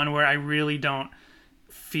get to one where I really don't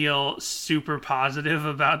feel super positive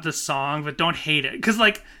about the song, but don't hate it. Because,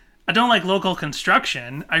 like, I don't like Local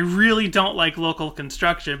Construction. I really don't like Local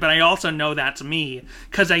Construction, but I also know that's me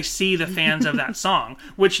because I see the fans of that song,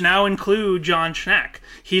 which now include John Schneck.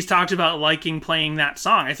 He's talked about liking playing that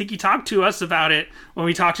song. I think he talked to us about it when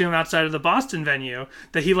we talked to him outside of the Boston venue,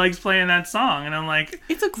 that he likes playing that song. And I'm like,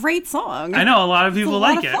 it's a great song. I know a lot of people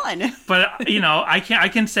like it. Fun. But, you know, I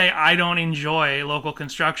can say I don't enjoy Local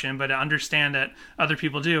Construction, but I understand that other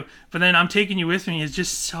people do. But then I'm Taking You With Me is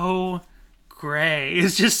just so gray.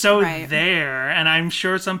 It's just so there, and I'm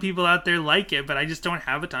sure some people out there like it, but I just don't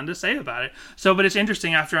have a ton to say about it. So, but it's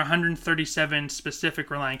interesting after 137 specific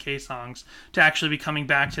Relient K songs to actually be coming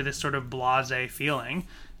back to this sort of blasé feeling.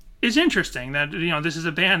 It's interesting that, you know, this is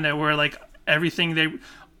a band that where, like, everything they,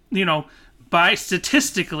 you know, by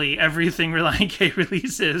statistically everything Relient K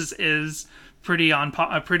releases is pretty on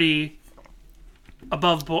pretty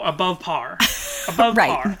above par. Above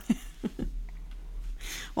par.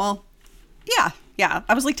 Well, yeah.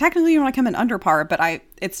 I was like, technically you want to come in under par, but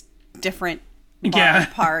it's different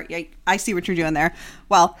par. I see what you're doing there.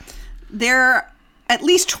 Well, there are at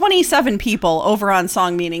least 27 people over on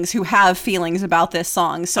Song Meanings who have feelings about this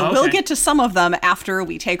song, so we'll get to some of them after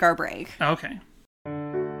we take our break. Okay.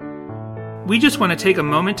 We just want to take a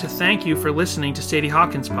moment to thank you for listening to Sadie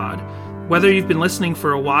Hawkins Pod. Whether you've been listening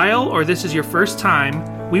for a while or this is your first time,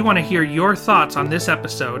 we want to hear your thoughts on this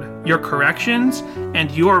episode, your corrections, and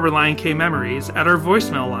your Relient K memories at our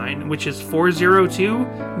voicemail line, which is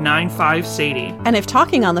 402-95-SADIE. And if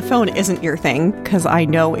talking on the phone isn't your thing, because I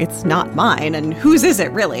know it's not mine, and whose is it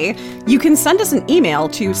really, you can send us an email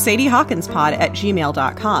to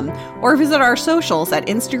sadiehawkinspod@gmail.com, or visit our socials at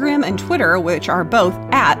Instagram and Twitter, which are both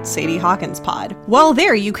at Sadie Hawkins Pod. While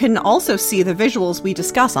there, you can also see the visuals we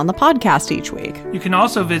discuss on the podcast each week. You can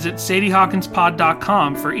also visit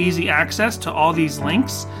sadiehawkinspod.com for easy access to all these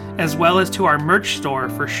links, as well as to our merch store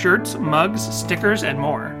for shirts, mugs, stickers, and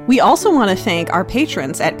more. We also want to thank our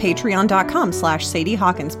patrons at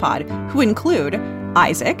patreon.com/sadiehawkinspod, who include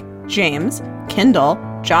Isaac, James, Kendall,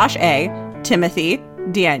 Josh A., Timothy,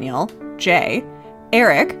 Daniel, Jay,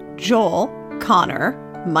 Eric, Joel, Connor,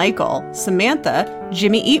 Michael, Samantha,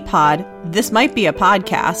 Jimmy Eat Pod, This Might Be a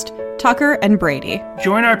Podcast, Tucker, and Brady.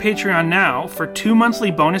 Join our Patreon now for 2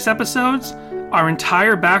 monthly bonus episodes, our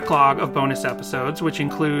entire backlog of bonus episodes, which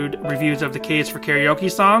include reviews of the K is for Karaoke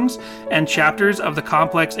songs and chapters of the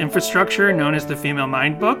complex infrastructure known as the Female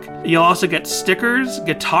Mind Book. You'll also get stickers,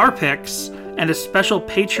 guitar picks, and a special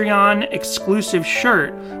Patreon exclusive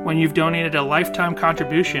shirt when you've donated a lifetime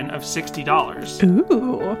contribution of $60.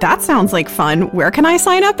 Ooh, that sounds like fun. Where can I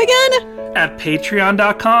sign up again? At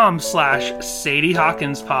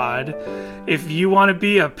patreon.com/SadieHawkinspod. If you want to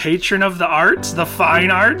be a patron of the arts, the fine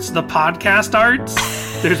arts, the podcast arts,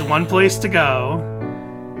 there's one place to go.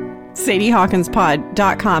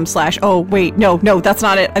 SadieHawkinspod.com/ oh, wait, no, that's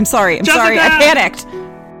not it. I'm sorry, I panicked.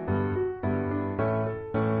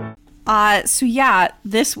 So yeah,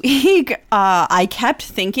 this week, I kept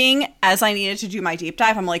thinking as I needed to do my deep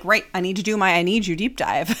dive, I'm like, right, I need to do my I Need You deep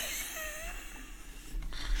dive.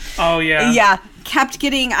 Oh, yeah. Yeah,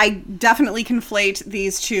 I definitely conflate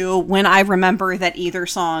these two when I remember that either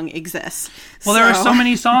song exists. Well, there are so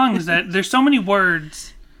many songs there's so many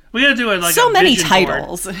words. We gotta do it like so a many vision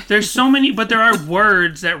titles. board. There's so many, but there are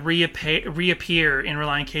words that reappear in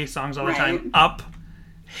Relient K songs all the time. Up,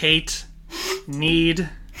 hate, need.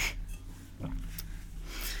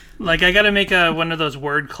 Like, I gotta make one of those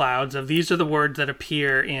word clouds of these are the words that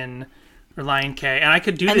appear in Relient K, and I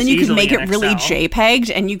could do this easily. And then you could make it really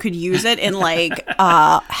JPEG'd, and you could use it in like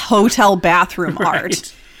hotel bathroom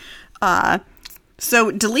art. So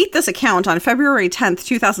Delete This account on February 10th,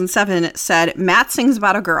 2007 said, Matt sings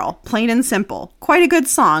about a girl, plain and simple. Quite a good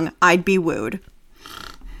song. I'd be wooed.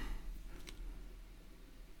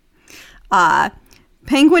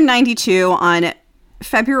 Penguin 92 on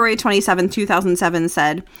February 27th, 2007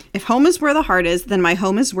 said, if home is where the heart is, then my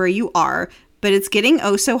home is where you are. But it's getting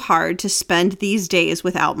oh so hard to spend these days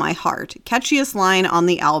without my heart. Catchiest line on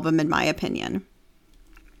the album, in my opinion.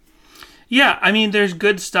 Yeah, I mean, there's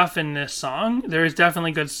good stuff in this song. There is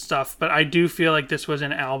definitely good stuff, but I do feel like this was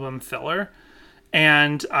an album filler.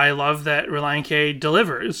 And I love that Relient K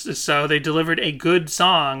delivers. So they delivered a good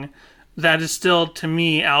song that is still, to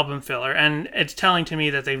me, album filler. And it's telling to me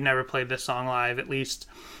that they've never played this song live, at least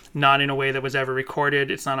not in a way that was ever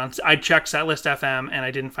recorded. It's not on... I checked Setlist FM, and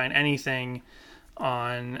I didn't find anything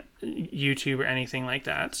on YouTube or anything like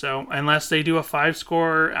that. So unless they do a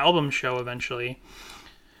 5-score album show eventually,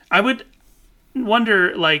 I would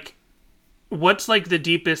wonder, like, what's, like, the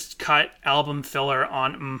deepest cut album filler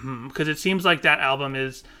on Because it seems like that album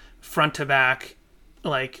is front to back,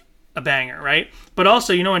 like, a banger, right? But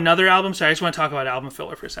also, you know, another album... Sorry, I just want to talk about album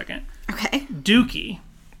filler for a second. Okay. Dookie.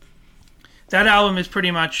 That album is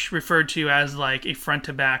pretty much referred to as, like, a front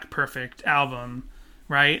to back perfect album,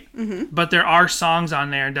 right? Mm-hmm. But there are songs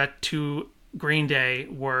on there that, to Green Day,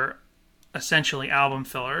 were essentially album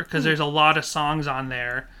filler, because there's a lot of songs on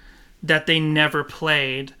there that they never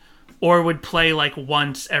played, or would play like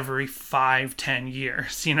once every 5-10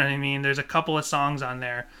 years. You know what I mean? There's a couple of songs on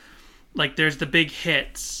there. Like, there's the big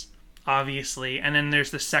hits, obviously, and then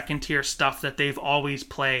there's the second tier stuff that they've always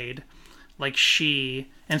played, like She,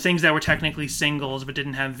 and things that were technically singles but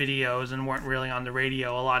didn't have videos and weren't really on the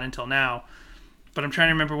radio a lot until now. But I'm trying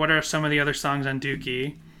to remember, what are some of the other songs on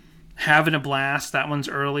Dookie? Having a Blast, that one's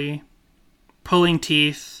early. Pulling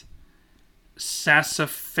Teeth,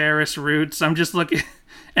 Sassafras Roots, I'm just looking...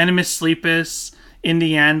 Animus Sleepus, In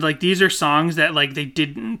the End. Like, these are songs that, like, they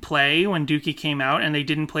didn't play when Dookie came out, and they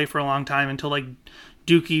didn't play for a long time until, like,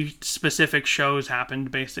 Dookie-specific shows happened,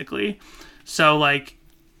 basically. So, like,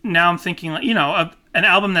 now I'm thinking, like, you know, an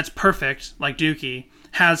album that's perfect, like Dookie,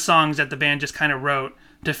 has songs that the band just kind of wrote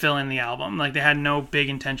to fill in the album. Like, they had no big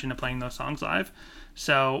intention of playing those songs live.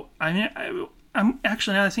 So, I mean, I'm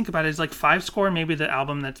actually, now that I think about it, is like 5-score maybe the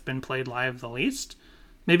album that's been played live the least?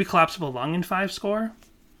 Maybe Collapsible Lung in 5-score?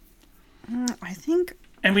 I think...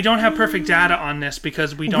 And we don't have perfect data on this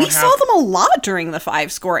because we don't have... We saw them a lot during the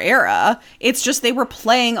 5-score era. It's just they were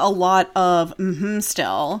playing a lot of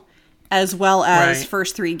still, as well as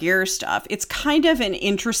First Three Gear stuff. It's kind of an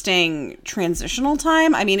interesting transitional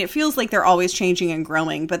time. I mean, it feels like they're always changing and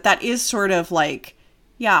growing, but that is sort of like...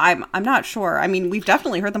 Yeah, I'm not sure. I mean, we've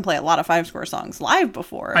definitely heard them play a lot of 5-score songs live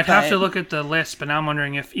before. I'd have to look at the list, but now I'm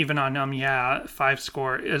wondering if even on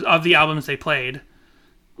 5-score, is of the albums they played,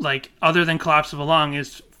 like, other than Collapsible Lung,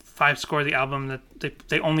 is 5-score the album that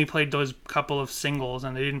they only played those couple of singles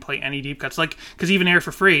and they didn't play any deep cuts. Like, because even Air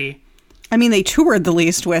for Free... I mean, they toured the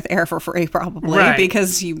least with Air for Free, probably,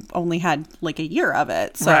 because you only had, like, a year of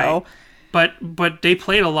it, so... Right. But they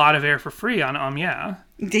played a lot of Air for Free on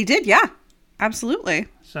They did, yeah. Absolutely.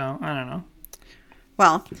 So, I don't know.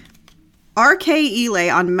 Well, R.K.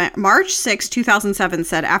 Elay on March 6, 2007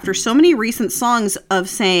 said, after so many recent songs of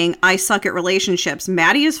saying, I suck at relationships,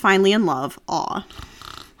 Maddie is finally in love. Aw.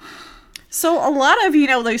 So a lot of,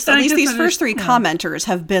 these first three commenters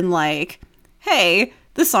have been like, hey,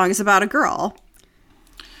 this song is about a girl.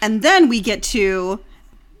 And then we get to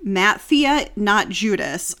Matt Thea, not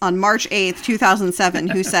Judas, on March 8th, 2007,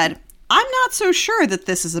 who said, I'm not so sure that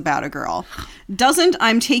this is about a girl. Doesn't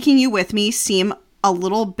I'm taking you with me seem a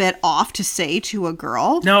little bit off to say to a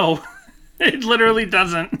girl? No, it literally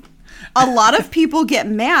doesn't. A lot of people get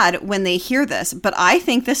mad when they hear this, but I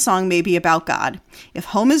think this song may be about God. If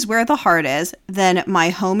home is where the heart is, then my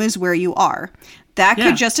home is where you are. That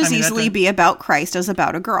could just as easily be about Christ as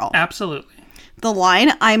about a girl. Absolutely. The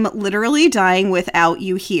line, I'm literally dying without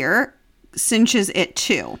you here, cinches it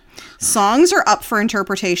too. Songs are up for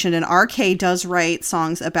interpretation, and RK does write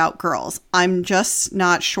songs about girls. I'm just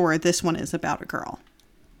not sure this one is about a girl.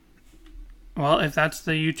 Well, if that's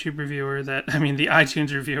the YouTube reviewer the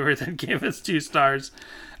iTunes reviewer that gave us 2 stars,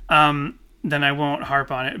 then I won't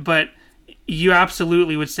harp on it. But you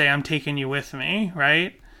absolutely would say, I'm taking you with me,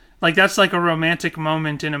 right? Like, that's like a romantic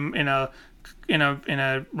moment in a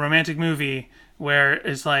romantic movie where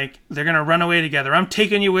it's like they're gonna run away together. I'm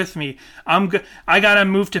taking you with me. I gotta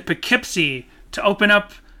move to Poughkeepsie to open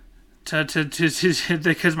up to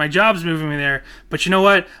because my job's moving me there. But you know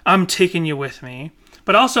what? I'm taking you with me.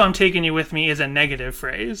 But also, I'm taking you with me is a negative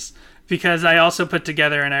phrase, because I also put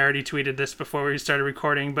together, and I already tweeted this before we started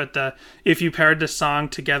recording, but if you paired the song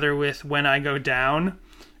together with When I Go Down,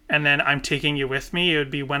 and then I'm taking you with me, it would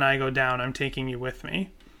be When I Go Down, I'm taking you with me.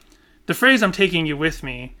 The phrase I'm taking you with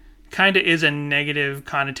me kind of is a negative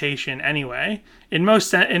connotation anyway. In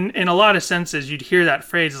a lot of senses, you'd hear that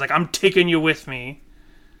phrase, it's like, I'm taking you with me.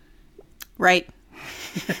 Right.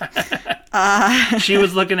 She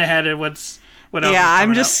was looking ahead at what else. Yeah,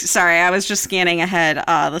 I'm just sorry. I was just scanning ahead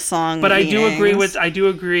the song. But I do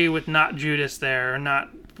agree with not Judas there, or not,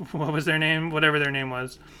 what was their name? Whatever their name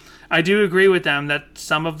was. I do agree with them that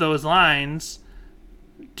some of those lines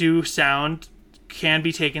can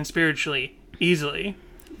be taken spiritually easily.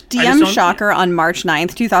 DM Shocker on March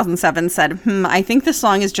 9th, 2007 said, I think this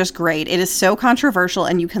song is just great. It is so controversial,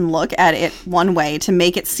 and you can look at it one way to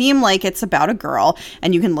make it seem like it's about a girl,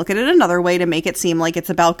 and you can look at it another way to make it seem like it's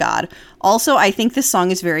about God. Also, I think this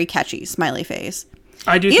song is very catchy. Smiley face.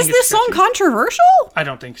 I do. Is this song controversial? I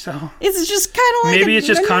don't think so. It's just kind of like maybe it's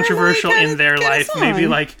just controversial in their life. Song. Maybe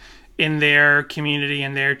like in their community,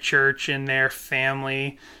 in their church, in their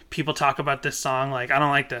family, people talk about this song like, I don't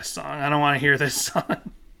like this song. I don't want to hear this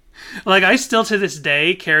song. Like, I still to this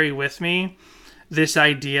day carry with me this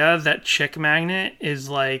idea that Chick Magnet is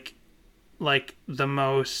like the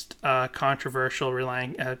most controversial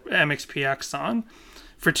MXPX song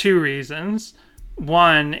for two reasons.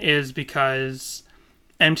 One is because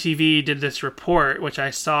MTV did this report, which I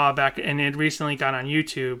saw back, and it recently got on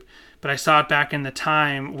YouTube, but I saw it back in the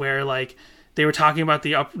time where like they were talking about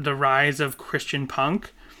the rise of Christian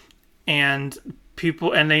punk, and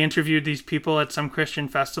they interviewed these people at some Christian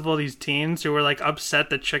festival, these teens who were like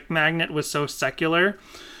upset that Chick Magnet was so secular.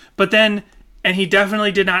 But then, and he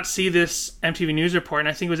definitely did not see this MTV News report, and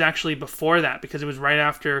I think it was actually before that because it was right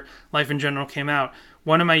after Life in General came out.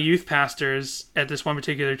 One of my youth pastors at this one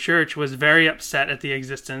particular church was very upset at the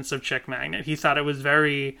existence of Chick Magnet. He thought it was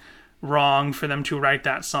very wrong for them to write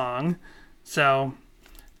that song. So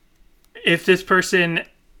if this person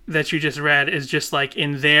that you just read is just like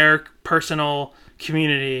in their personal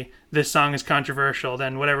community, this song is controversial,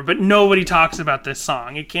 then whatever. But nobody talks about this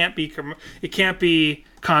song. It can't be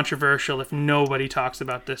controversial if nobody talks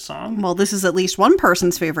about this song. Well, this is at least one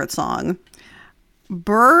person's favorite song.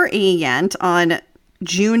 Brilliant on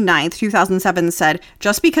June 9th, 2007 said,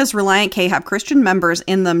 just because Relient K have Christian members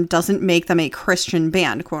in them doesn't make them a Christian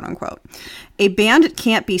band, quote unquote. A band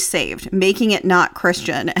can't be saved, making it not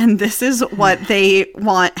Christian, and this is what they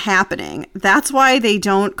want happening. That's why they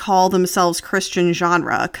don't call themselves Christian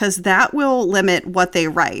genre, because that will limit what they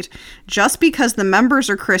write. Just because the members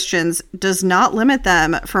are Christians does not limit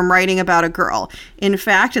them from writing about a girl. In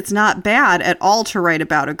fact, it's not bad at all to write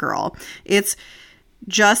about a girl. It's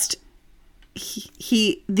just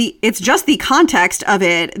it's just the context of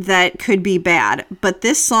it that could be bad, but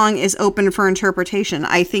this song is open for interpretation.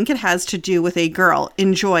 I think it has to do with a girl.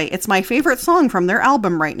 Enjoy. It's my favorite song from their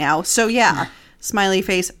album right now. So yeah, smiley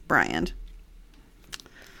face, Brian.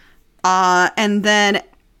 And then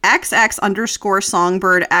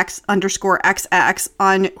XX_songbird X_XX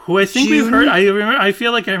on who I think we've heard. I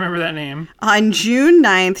feel like I remember that name. On June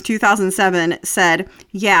 9th, 2007 said,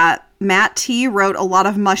 yeah, Matt T wrote a lot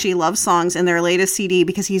of mushy love songs in their latest CD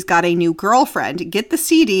because he's got a new girlfriend. Get the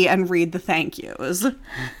CD and read the thank yous.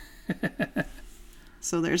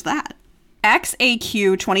 So there's that.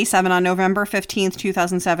 XAQ27 on November 15th,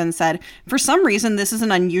 2007 said, for some reason, this is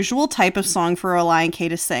an unusual type of song for Relient K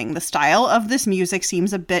to sing. The style of this music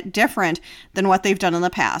seems a bit different than what they've done in the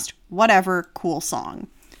past. Whatever, cool song.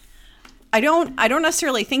 I don't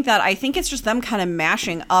necessarily think that. I think it's just them kind of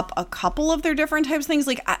mashing up a couple of their different types of things.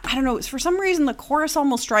 Like, I don't know. For some reason, the chorus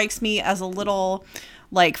almost strikes me as a little,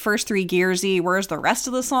 like, First Three Gearsy, whereas the rest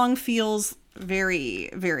of the song feels very,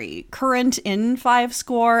 very current in Five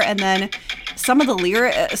Score. And then some of the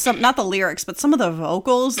lyrics, not the lyrics, but some of the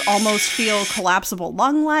vocals almost feel Collapsible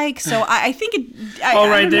Lung-like. So I think it...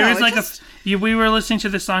 right. There is like we were listening to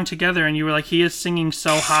this song together, and you were like, he is singing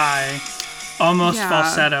so high... almost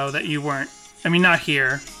falsetto that you weren't. I mean, not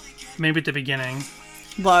here. Maybe at the beginning.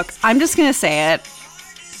 Look, I'm just going to say it.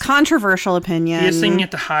 Controversial opinion. He is singing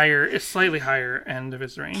at the slightly higher end of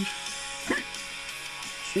his range.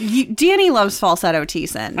 Danny loves falsetto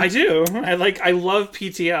Thiessen. I do. I love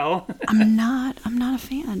PTL. I'm not a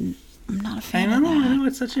fan. I'm not a fan of that. I know.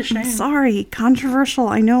 It's such a shame. I'm sorry. Controversial,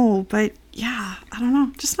 I know. But yeah, I don't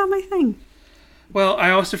know. Just not my thing. Well,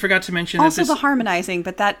 I also forgot to mention also the harmonizing,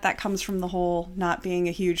 but that comes from the whole not being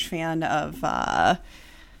a huge fan of a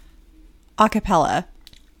cappella.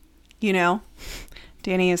 You know,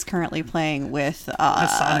 Danny is currently playing with a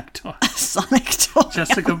Sonic toy. A Sonic toy.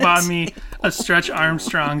 Jessica bought me a Stretch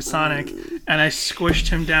Armstrong Sonic, and I squished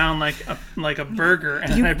him down like a burger,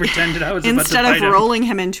 and I pretended I was about to bite him. Instead of rolling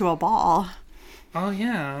him into a ball. Oh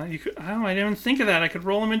yeah, you could. Oh, I didn't even think of that. I could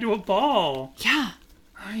roll him into a ball. Yeah.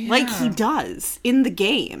 Oh, yeah. Like he does in the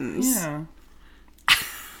games. Yeah.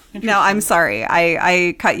 No, I'm sorry.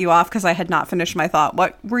 I cut you off because I had not finished my thought.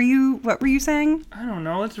 What were you saying? I don't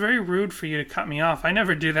know. It's very rude for you to cut me off. I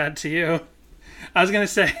never do that to you. I was going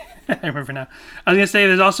to say... I remember now. I was going to say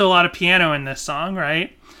there's also a lot of piano in this song,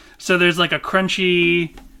 right? So there's like a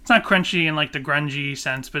crunchy... It's not crunchy in like the grungy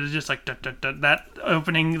sense, but it's just like that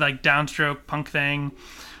opening like downstroke punk thing.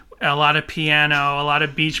 a lot of piano, a lot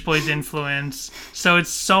of Beach Boys influence. So it's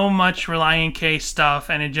so much Relient K stuff,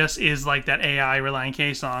 and it just is like that AI Relient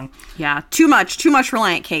K song. Yeah, too much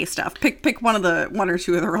Relient K stuff. Pick one or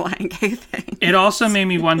two of the Relient K things. It also made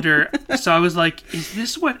me wonder, so I was like, is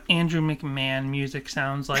this what Andrew McMahon music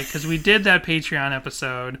sounds like? Because we did that Patreon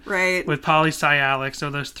episode Right. with Polly Alex,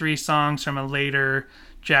 so those 3 songs from a later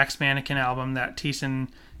Jack's Mannequin album that Thiessen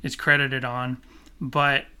is credited on.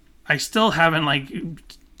 But I still haven't, like,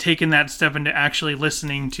 taken that step into actually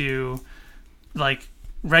listening to, like,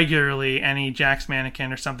 regularly any Jack's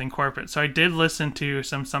Mannequin or Something Corporate. So I did listen to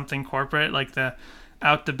some Something Corporate, like the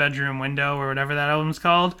Out the Bedroom Window or whatever that album's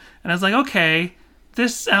called. And I was like, okay,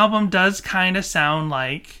 this album does kind of sound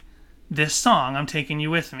like this song, I'm Taking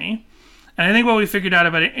You With Me. And I think what we figured out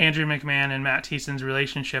about Andrew McMahon and Matt Thiessen's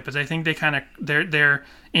relationship is I think they kind of, their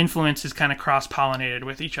influences kind of cross-pollinated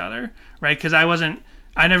with each other, right? Because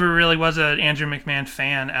I never really was an Andrew McMahon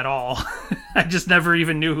fan at all. I just never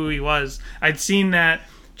even knew who he was. I'd seen that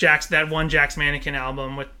one Jack's Mannequin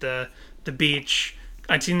album with the beach.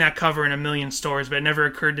 I'd seen that cover in a million stores, but it never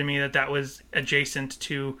occurred to me that that was adjacent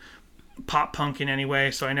to pop punk in any way,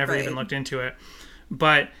 so I never even looked into it.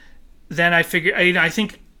 But then I figured, I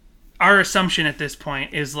think our assumption at this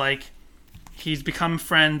point is like he's become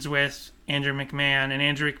friends with Andrew McMahon, and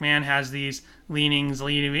Andrew McMahon has these leanings,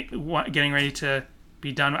 getting ready to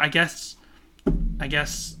be done. I guess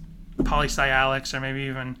Polly Alex or maybe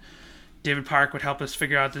even David Park would help us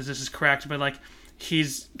figure out that this is correct. But like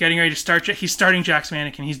he's getting ready to start. He's starting Jack's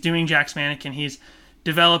Mannequin. He's doing Jack's Mannequin. He's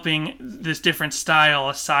developing this different style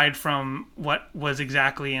aside from what was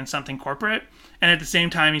exactly in Something Corporate. And at the same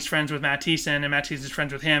time, he's friends with Matt Thiessen, and Matt Thiessen is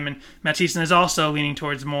friends with him. And Matt Thiessen is also leaning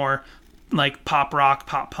towards more like pop rock,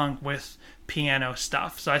 pop punk with piano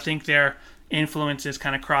stuff. So I think their influences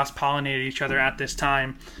kind of cross-pollinated each other at this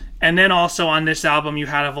time. And then also on this album, you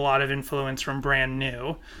had a lot of influence from Brand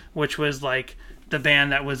New, which was like the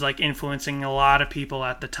band that was like influencing a lot of people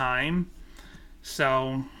at the time.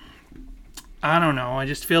 So I don't know. I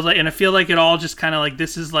just feel like, and I feel like it all just kind of like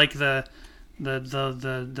this is like the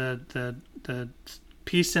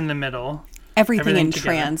piece in the middle. Everything in together.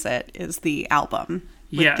 Transit is the album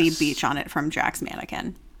with the beach on it from Jack's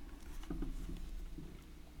Mannequin.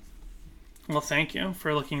 Well, thank you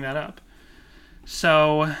for looking that up.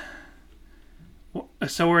 So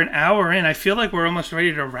we're an hour in. I feel like we're almost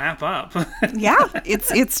ready to wrap up. Yeah,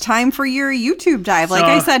 it's time for your YouTube dive. Like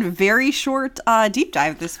I said, very short deep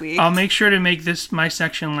dive this week. I'll make sure to make this my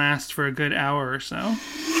section last for a good hour or so.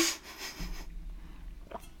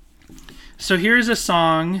 So here's a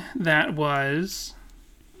song that was...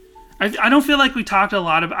 I don't feel like we talked a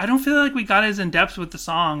lot about... I don't feel like we got as in-depth with the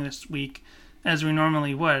song this week as we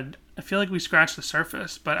normally would. I feel like we scratched the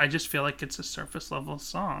surface, but I just feel like it's a surface-level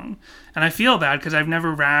song. And I feel bad because I've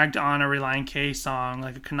never ragged on a Relient K song,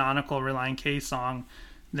 like a canonical Relient K song,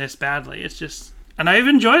 this badly. It's just... And I've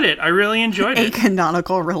enjoyed it. I really enjoyed it. A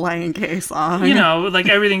canonical Relient K song. You know, like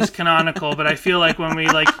everything's canonical, but I feel like when we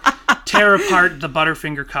like tear apart the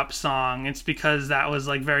Butterfinger Cup song, it's because that was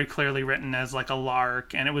like very clearly written as like a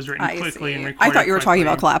lark, and it was written quickly and recorded I thought you were talking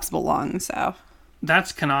quickly. about Collapsible Lungs, so...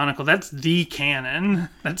 That's canonical. That's the canon.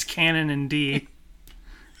 That's canon in D.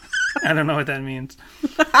 I don't know what that means.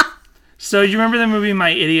 So, you remember the movie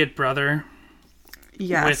My Idiot Brother?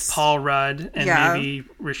 Yes. With Paul Rudd and Yeah. maybe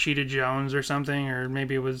Rashida Jones or something? Or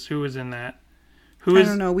maybe it was... Who was in that? I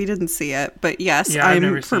don't know. We didn't see it. But yes, Yeah, I've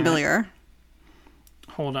never I'm seen it. familiar.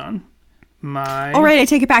 Hold on. All right, I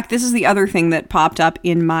take it back. This is the other thing that popped up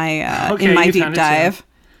in my Okay, in my you deep found it too. dive.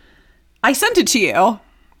 I sent it to you.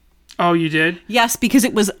 Oh, you did? Yes, because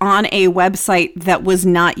it was on a website that was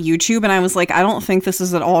not YouTube, and I was like, I don't think this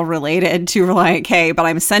is at all related to Relient K, but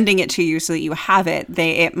I'm sending it to you so that you have it.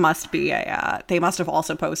 It must be they must have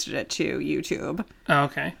also posted it to YouTube. Oh,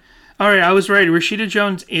 okay. All right, I was right. Rashida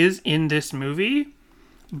Jones is in this movie,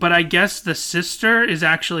 but I guess the sister is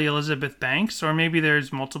actually Elizabeth Banks, or maybe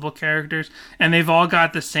there's multiple characters, and they've all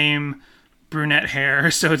got the same brunette hair,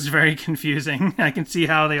 so it's very confusing. I can see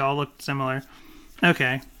how they all look similar.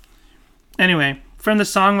 Okay. Anyway, from the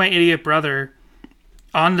song My Idiot Brother,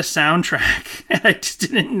 on the soundtrack, and I just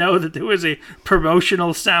didn't know that there was a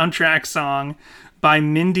promotional soundtrack song by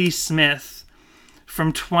Mindy Smith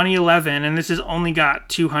from 2011, and this has only got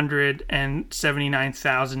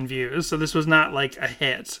 279,000 views, so this was not like a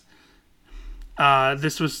hit.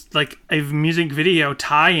 This was like a music video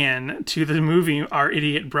tie-in to the movie Our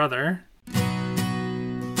Idiot Brother.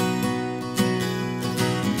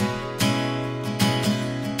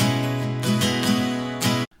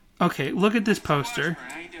 Okay, look at this poster.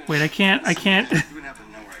 Wait, I can't.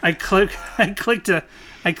 I clicked a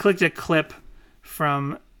clip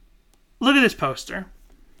from look at this poster.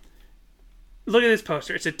 Look at this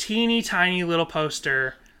poster. It's a teeny tiny little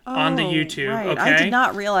poster on the YouTube. Right. Okay, I did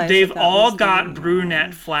not realize they've that all was got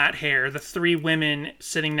brunette flat hair. The three women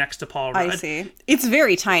sitting next to Paul Rudd. I see. It's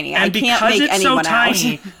very tiny. And I can't because make it's so anyone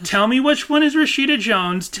tiny, out. tell me which one is Rashida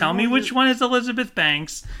Jones. Tell me which one is Elizabeth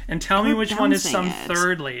Banks, and tell me You're which one is some bouncing it.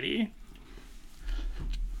 third lady.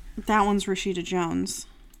 That one's Rashida Jones.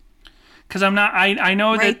 Because I'm not. I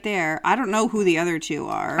know Right that there. I don't know who the other two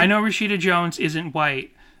are. I know Rashida Jones isn't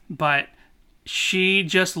white, but she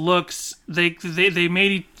just looks. They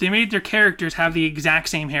made their characters have the exact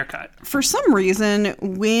same haircut. For some reason,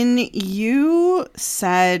 when you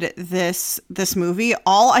said this movie,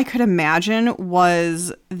 all I could imagine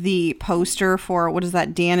was the poster for, what is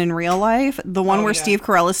that, Dan in Real Life? The one where Steve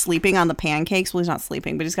Carell is sleeping on the pancakes. Well, he's not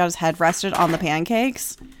sleeping, but he's got his head rested on the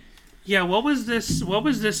pancakes. Yeah, what was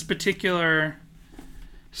this particular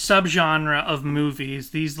subgenre of movies?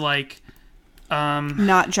 These like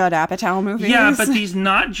Not Judd Apatow movies. yeah, but these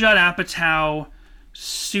not Judd Apatow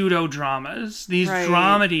pseudo dramas. These Right.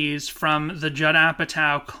 dramedies from the Judd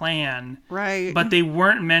Apatow clan. Right. But they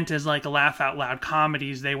weren't meant as like laugh out loud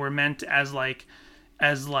comedies. They were meant as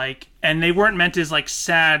and they weren't meant as like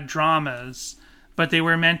sad dramas, but they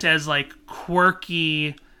were meant as like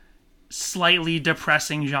quirky, slightly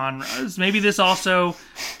depressing genres. Maybe this also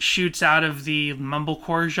shoots out of the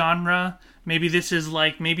mumblecore genre. Maybe movies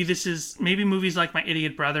like My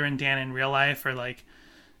Idiot Brother and Dan in Real Life are like,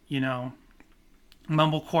 you know,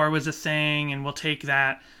 mumblecore was a thing, and we'll take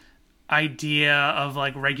that idea of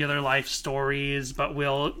like regular life stories, but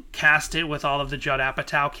we'll cast it with all of the Judd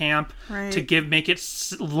Apatow camp Right. to make it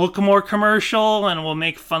look more commercial, and we'll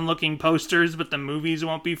make fun looking posters, but the movies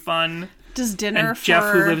won't be fun. Does Dinner And for... Jeff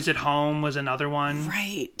Who Lives at Home was another one.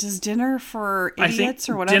 Right. Does Dinner for I Idiots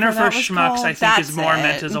think or whatever Dinner for that was Schmucks, called? I think, That's is more it.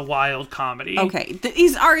 meant as a wild comedy. Okay.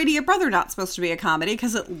 Is Our Idiot Brother not supposed to be a comedy?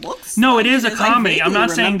 Because it looks No, like it is a comedy. I'm vaguely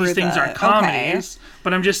not saying these remember things that. aren't comedies,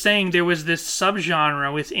 but I'm just saying there was this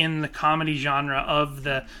subgenre within the comedy genre of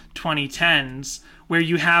the 2010s where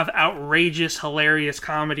you have outrageous, hilarious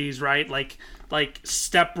comedies, right? Like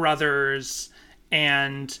Step Brothers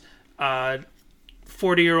and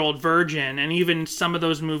 40-Year-Old Virgin, and even some of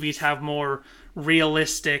those movies have more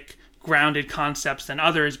realistic, grounded concepts than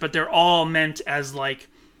others, but they're all meant as like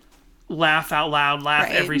laugh out loud, laugh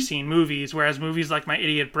Right. every scene movies, whereas movies like My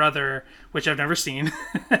Idiot Brother, which I've never seen,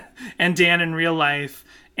 and Dan in Real Life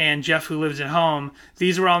and Jeff Who Lives at Home,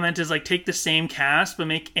 these were all meant as like take the same cast but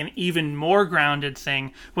make an even more grounded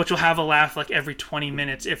thing, which will have a laugh like every 20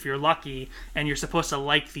 minutes if you're lucky, and you're supposed to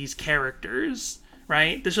like these characters.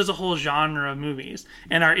 Right? This was a whole genre of movies.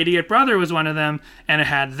 And Our Idiot Brother was one of them, and it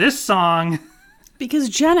had this song. Because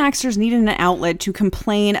Gen Xers needed an outlet to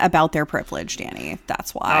complain about their privilege, Danny.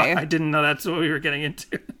 That's why. I didn't know that's what we were getting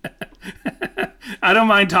into. I don't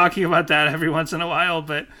mind talking about that every once in a while,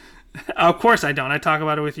 but of course I don't. I talk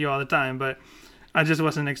about it with you all the time, but I just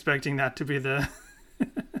wasn't expecting that to be the...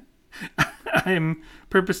 I'm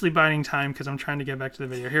purposely biding time because I'm trying to get back to the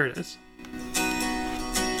video. Here it is.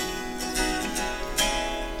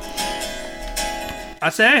 I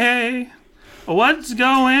say, hey, what's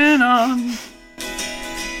going on?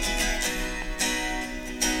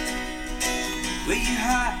 Well, you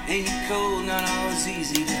hot and you cold, not always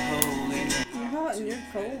easy to hold. And You're hot and you're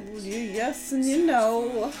cold. You yes and you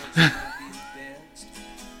know.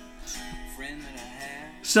 friend that I have.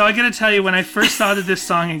 So I gotta tell you, when I first saw that this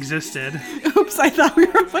song existed, Oops, I thought we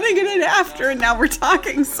were putting it in after and now we're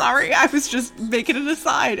talking. Sorry, I was just making it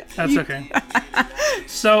aside. that's okay.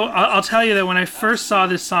 So I'll tell you that when I first saw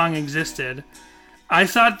this song existed, I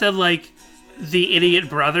thought that like the Idiot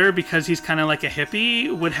Brother, because he's kind of like a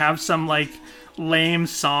hippie, would have some like lame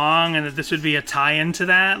song, and that this would be a tie-in to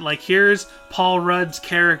that. Like, here's Paul Rudd's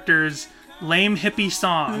character's lame hippie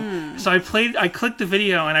song. So I clicked the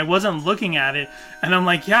video and I wasn't looking at it, and I'm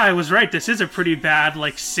like, yeah, I was right, this is a pretty bad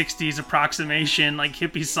like 60s approximation like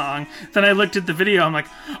hippie song. Then I looked at the video, I'm like,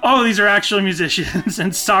 oh, these are actual musicians.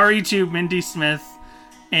 And sorry to Mindy Smith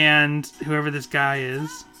and whoever this guy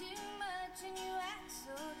is,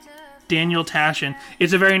 Daniel Tashin.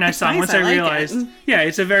 It's a very nice song. nice, Once I I like realized, it. yeah,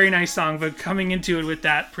 it's a very nice song, but coming into it with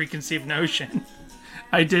that preconceived notion,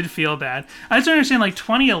 I did feel bad. I just don't understand, like,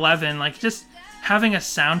 2011, like, just having a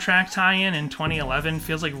soundtrack tie-in in 2011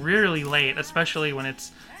 feels like really late, especially when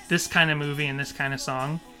it's this kind of movie and this kind of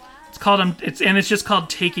song. It's called, it's just called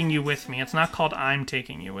Taking You With Me. It's not called I'm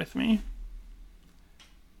Taking You With Me.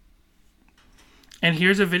 And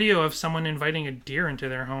here's a video of someone inviting a deer into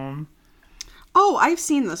their home. Oh, I've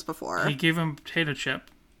seen this before. He gave him a potato chip.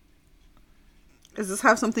 Does this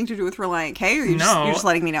have something to do with Reliant K, or you're No. just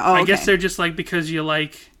letting me know? Oh, I okay. guess they're just like, because you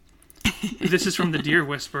like This is from the Deer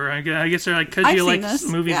Whisperer. I guess they're like, because I've you seen like this,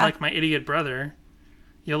 movies yeah. like My Idiot Brother,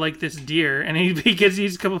 you'll like this deer, and he gets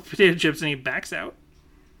these couple of potato chips and he backs out.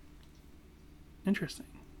 Interesting.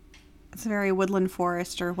 It's very Woodland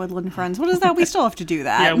Forest or Woodland Friends. What is that? We still have to do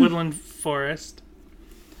that. Yeah, Woodland Forest.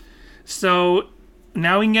 So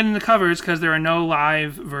now we can get into covers because there are no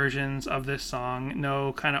live versions of this song,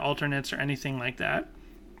 no kind of alternates or anything like that.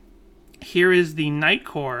 Here is the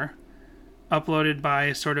Nightcore, uploaded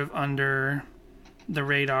by sort of under the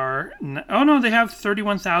radar. Oh no, they have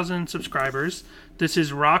 31,000 subscribers. This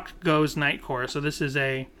is Rock Goes Nightcore, so this is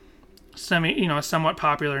a a somewhat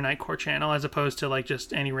popular Nightcore channel, as opposed to like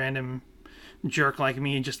just any random jerk like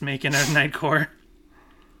me just making a Nightcore.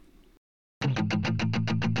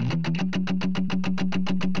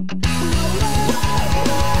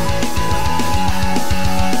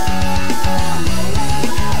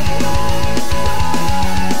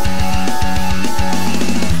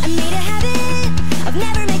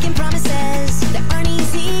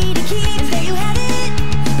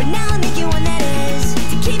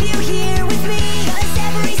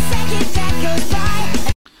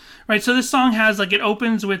 Right, so this song has, like, it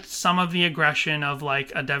opens with some of the aggression of, like,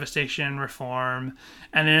 a Devastation and Reform,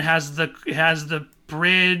 and then it has the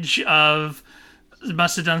bridge of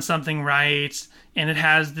Must Have Done Something Right, and it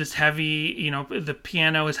has this heavy, the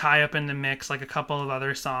piano is high up in the mix, like a couple of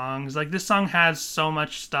other songs. Like, this song has so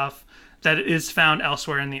much stuff that is found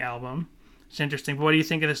elsewhere in the album. It's interesting. But what do you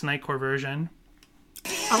think of this Nightcore version?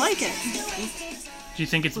 I like it. Do you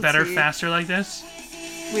think it's Let's better, see. faster like this?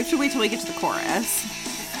 We have to wait till we get to the chorus.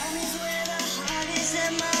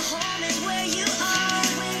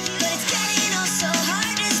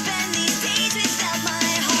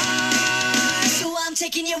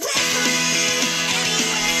 Taking you with me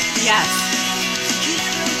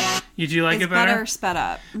Yes. You do like It's it better? better sped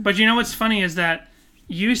up. But you know what's funny is that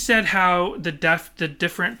you said how the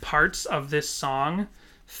different parts of this song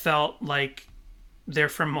felt like they're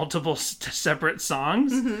from multiple separate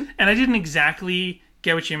songs. Mm-hmm. And I didn't exactly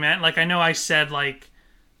get what you meant. Like, I know I said, like,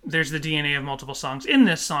 there's the DNA of multiple songs in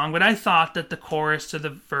this song, but I thought that the chorus to the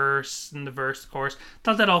verse and the verse to the chorus,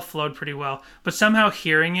 thought that all flowed pretty well. But somehow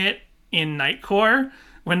hearing it in Nightcore,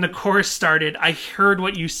 when the chorus started, I heard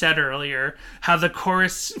what you said earlier, how the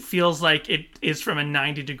chorus feels like it is from a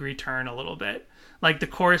 90-degree turn a little bit. Like, the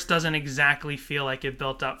chorus doesn't exactly feel like it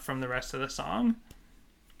built up from the rest of the song.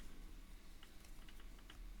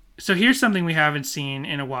 So here's something we haven't seen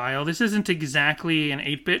in a while. This isn't exactly an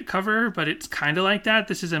 8-bit cover, but it's kind of like that.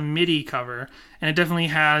 This is a MIDI cover, and it definitely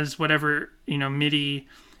has whatever, MIDI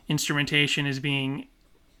instrumentation is being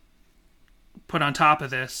put on top of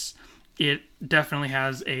this. It definitely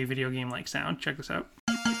has a video game-like sound. Check this out.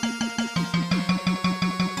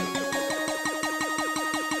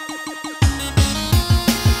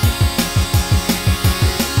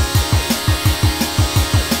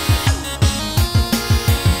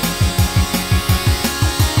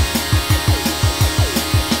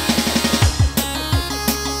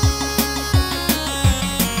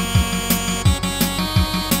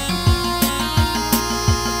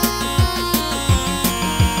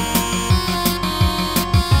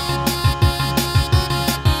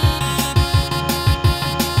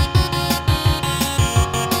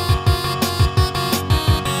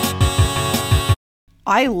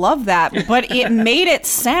 I love that, but it made it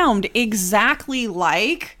sound exactly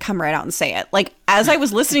like Come Right Out and Say It. Like, as I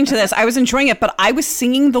was listening to this, I was enjoying it, but I was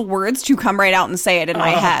singing the words to Come Right Out and Say It in my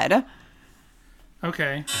head.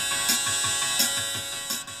 Okay.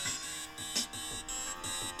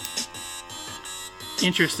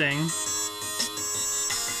 Interesting.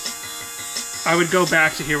 I would go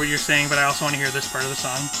back to hear what you're saying, but I also want to hear this part of the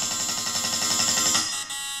song.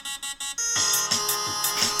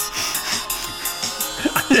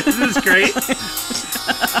 This is great.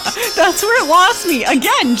 That's where it lost me.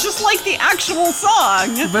 Again, just like the actual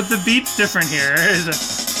song. But the beat's different here.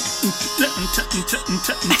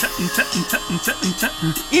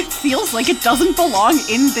 It feels like it doesn't belong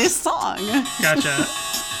in this song. Gotcha.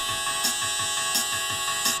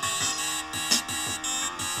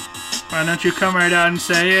 Why don't you come right out and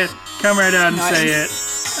say it? Come right out and No, say it it.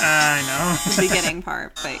 I know. The beginning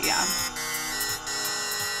part, but yeah.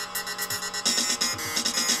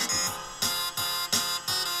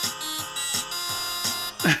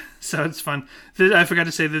 So it's fun. I forgot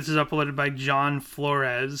to say this is uploaded by John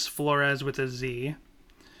Flores. Flores with a Z.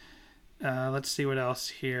 Let's see what else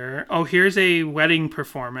here. Oh, here's a wedding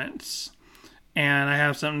performance. And I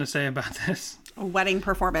have something to say about this. A wedding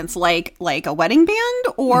performance, like a wedding band,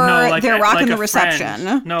 or No, like they're rocking like the a reception.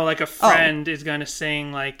 friend. No, like a friend is going to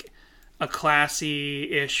sing like a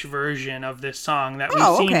classy-ish version of this song that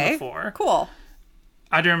we've seen before. Cool.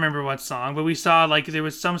 I don't remember what song, but we saw like there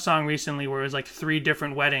was some song recently where it was like 3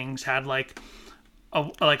 different weddings had like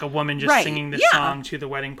a woman just singing this song to the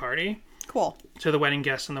wedding party. Cool. To the wedding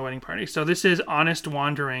guests and the wedding party. So this is Honest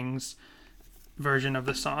Wandering's version of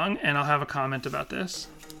the song, and I'll have a comment about this.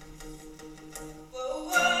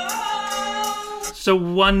 So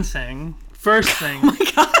first thing. Oh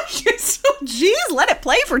my gosh, you're so... Jeez, let it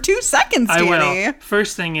play for 2 seconds, Danny. I will.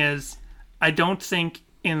 First thing is, I don't think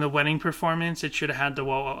in the wedding performance it should have had the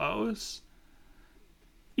whoa-oh-ohs.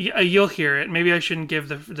 You'll hear it. Maybe I shouldn't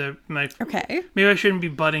give Okay. Maybe I shouldn't be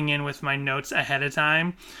butting in with my notes ahead of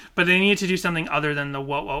time. But they need to do something other than the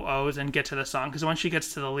whoa-oh-ohs and get to the song. Because once she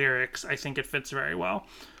gets to the lyrics, I think it fits very well.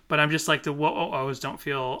 But I'm just like, the whoa-oh-ohs don't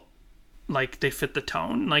feel like they fit the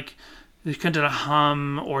tone. Like, you could do a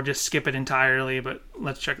hum or just skip it entirely. But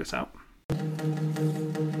let's check this out.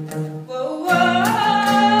 Whoa, whoa, whoa.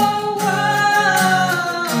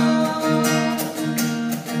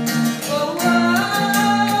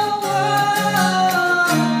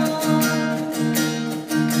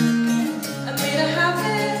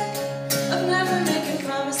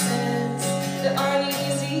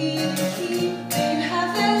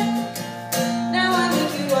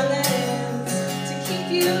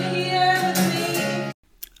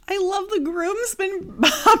 The groomsman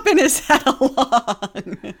bopping his head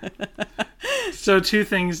along. So there are two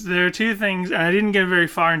things, and I didn't get very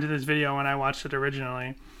far into this video when I watched it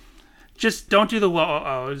originally. Just don't do the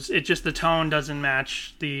whoa-oh-ohs. It just, the tone doesn't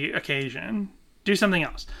match the occasion. Do something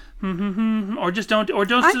else. Or just don't, or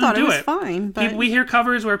don't do it. I thought it was fine, but... We hear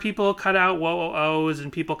covers where people cut out whoa-oh-ohs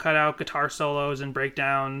and people cut out guitar solos and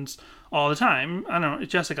breakdowns all the time. I don't know.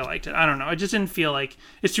 Jessica liked it. I don't know. It just didn't feel like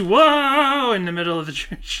it's too whoa in the middle of the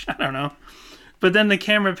church. I don't know. But then the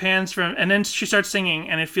camera pans and then she starts singing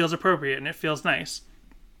and it feels appropriate and it feels nice.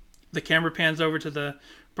 The camera pans over to the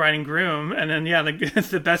bride and groom, and then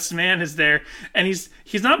the best man is there, and he's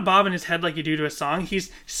not bobbing his head like you do to a song. He's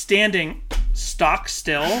standing stock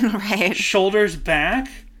still, right, shoulders back,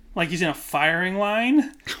 like he's in a firing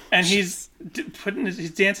line, and he's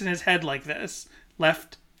dancing his head like this,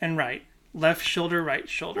 left and right, left shoulder, right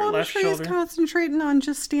shoulder, left shoulder. He's concentrating on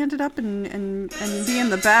just standing up and being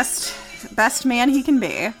the best man he can be.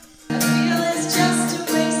 I feel it's just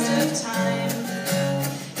a waste of time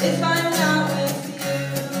if I'm not with you.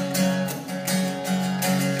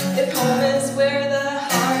 If home is where the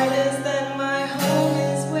heart is, then my home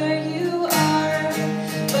is where you are.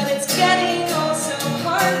 But it's getting all so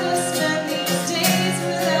hard to spend these days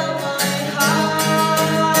without my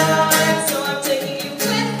heart. So I'm taking you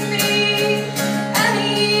with me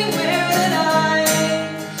anywhere that I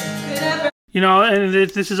could ever. You know, and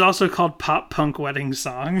this is also called Pop Punk Wedding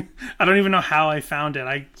Song. I don't even know how I found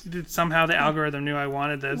it. Somehow the algorithm knew I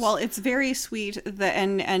wanted this. Well, it's very sweet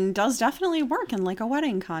and does definitely work in like a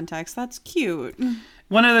wedding context. That's cute.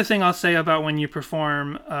 One other thing I'll say about when you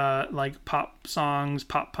perform like pop songs,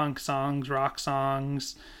 pop punk songs, rock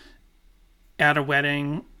songs at a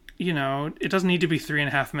wedding, you know, it doesn't need to be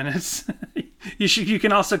 3.5 minutes. You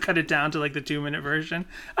can also cut it down to like the 2-minute version.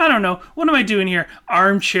 I don't know. What am I doing here?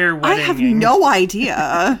 Armchair wedding. I have no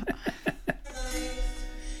idea. And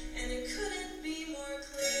it couldn't be more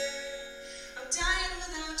clear. I'm dying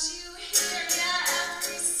without you here. Yeah,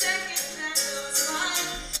 every second that goes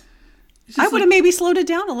by. I would have maybe slowed it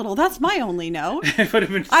down a little. That's my only note. It would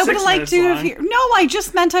have been. I would have liked to have. No, I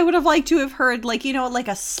just meant I would have liked to have heard like, you know, like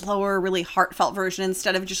a slower, really heartfelt version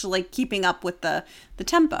instead of just like keeping up with the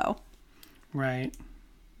tempo. Right.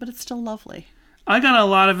 But it's still lovely. I got a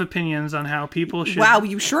lot of opinions on how people should. Wow,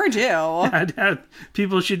 you sure do.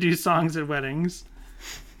 People should do songs at weddings.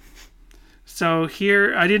 So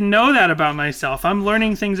here, I didn't know that about myself. I'm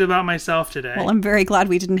learning things about myself today. Well, I'm very glad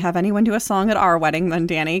we didn't have anyone do a song at our wedding then,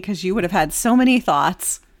 Danny, because you would have had so many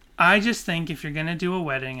thoughts. I just think if you're going to do a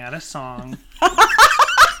wedding at a song...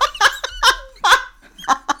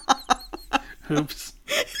 Oops.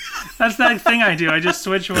 That's that thing I do. I just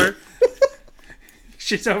switch where...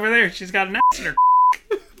 She's over there. She's got an ass in her...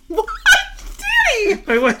 What? Danny!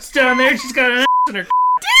 My wife's down there. She's got an ass in her...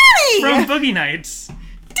 Danny! From Boogie Nights.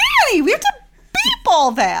 Danny, we have to beep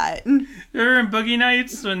all that. Remember in Boogie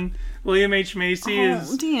Nights when William H. Macy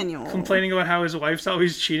is Daniel. complaining about how his wife's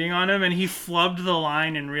always cheating on him, and he flubbed the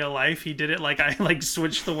line in real life. He did it like I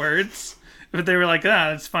switched the words, but they were like,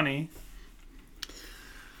 that's funny.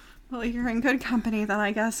 Well, you're in good company then,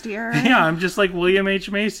 I guess, dear. Yeah, I'm just like William H.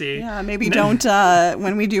 Macy. Yeah, maybe don't,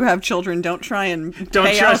 when we do have children, don't try and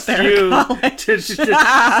don't trust you to set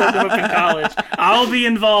them up in college. I'll be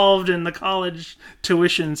involved in the college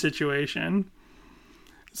tuition situation.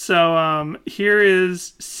 Here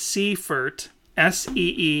is Seefert,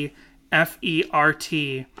 Seefert,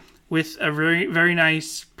 with a very, very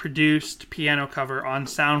nice produced piano cover on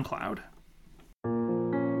SoundCloud.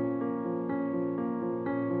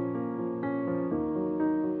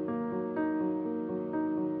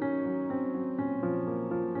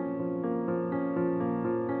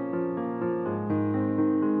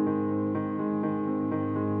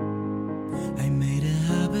 I made a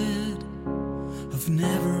habit of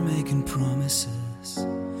never making promises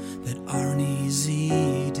that aren't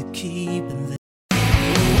easy to keep, and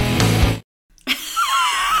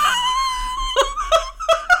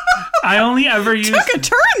I only ever use Took a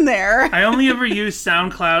turn there. I only ever use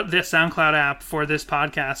SoundCloud, the SoundCloud app, for this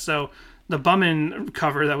podcast. So the Bummin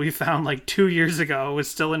cover that we found like 2 years ago was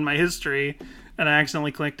still in my history, and I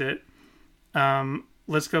accidentally clicked it.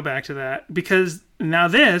 Let's go back to that, because now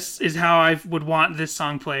this is how I would want this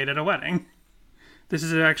song played at a wedding. This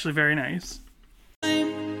is actually very nice.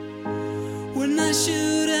 when I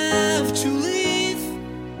should have to leave,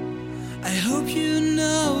 I hope you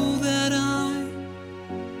know that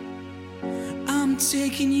I'm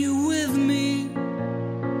taking you with me.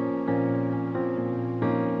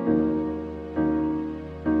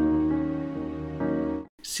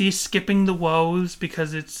 See, skipping the woes,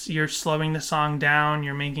 because you're slowing the song down,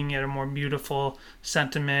 you're making it a more beautiful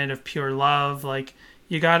sentiment of pure love. Like,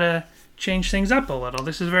 you gotta change things up a little.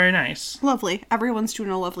 This is very nice. Lovely. Everyone's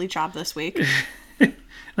doing a lovely job this week.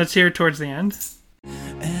 Let's hear it towards the end.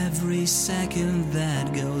 Every second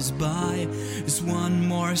that goes by is one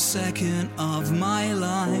more second of my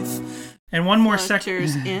life. And one more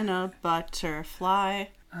Butters second. in a butterfly.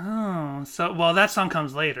 Oh, well, that song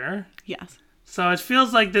comes later. Yes. So it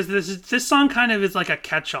feels like this song kind of is like a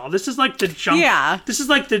catch-all. This is like the junk. Yeah. This is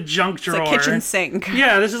like the junk It's drawer. a kitchen sink.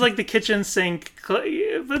 Yeah, this is like the kitchen sink.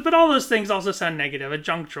 But all those things also sound negative. A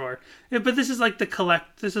junk drawer. Yeah, but this is like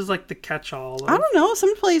This is like the catch-all. I don't know.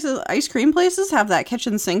 Some places, ice cream places, have that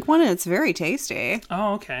kitchen sink one, and it's very tasty.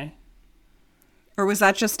 Oh, okay. Or is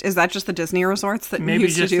that just the Disney resorts that Maybe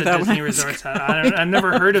used to just do the that? Disney resorts. I've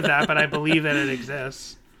never heard of that, but I believe that it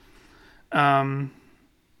exists.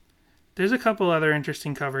 There's a couple other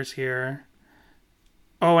interesting covers here.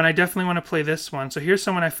 Oh, and I definitely want to play this one. So here's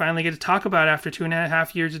someone I finally get to talk about after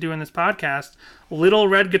 2.5 years of doing this podcast. Little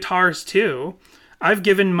Red Guitars 2. I've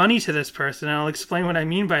given money to this person, and I'll explain what I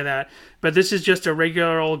mean by that. But this is just a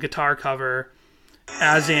regular old guitar cover,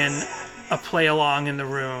 as in a play along in the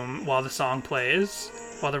room while the song plays,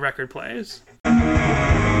 while the record plays.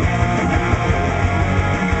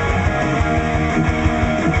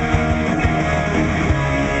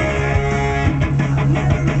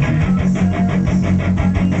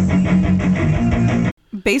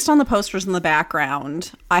 Based on the posters in the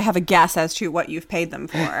background, I have a guess as to what you've paid them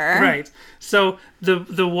for. Right. So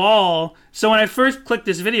the wall. So when I first clicked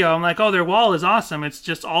this video, I'm like, oh, their wall is awesome. It's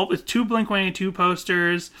just it's 2 Blink-182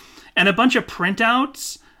 posters and a bunch of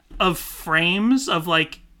printouts of frames of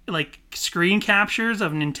like screen captures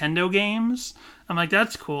of Nintendo games. I'm like,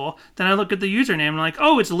 that's cool. Then I look at the username and I'm like,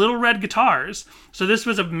 oh, it's Little Red Guitars. So this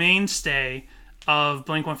was a mainstay of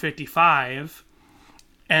Blink-155.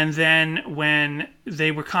 And then when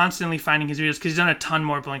they were constantly finding his videos, because he's done a ton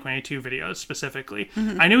more Blink-182 videos specifically.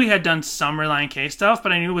 Mm-hmm. I knew he had done some Relient K stuff,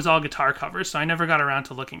 but I knew it was all guitar covers, so I never got around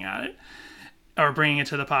to looking at it or bringing it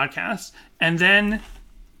to the podcast. And then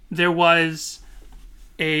there was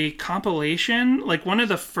a compilation, like one of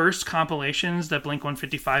the first compilations that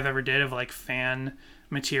Blink-155 ever did of like fan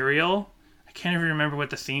material. I can't even remember what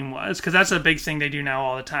the theme was, because that's a big thing they do now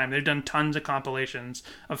all the time. They've done tons of compilations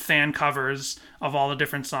of fan covers of all the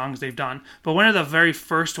different songs they've done. But one of the very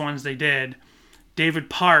first ones they did, David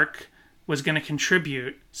Park was going to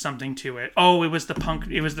contribute something to it. Oh, it was the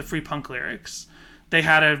Free Punk Lyrics. They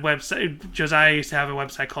had a website. Josiah used to have a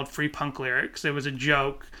website called Free Punk Lyrics. It was a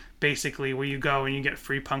joke, basically, where you go and you get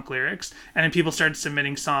free punk lyrics. And then people started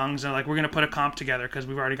submitting songs. And like, we're going to put a comp together because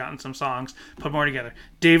we've already gotten some songs. Put more together.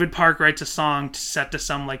 David Park writes a song set to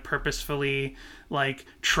some like purposefully like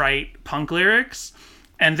trite punk lyrics.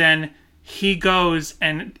 And then he goes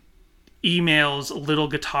and emails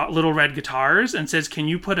Little Red Guitars and says, can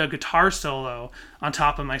you put a guitar solo on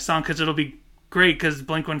top of my song? Because it'll be great, because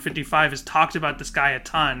Blink-155 has talked about this guy a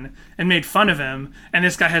ton and made fun of him, and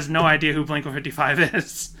this guy has no idea who Blink-155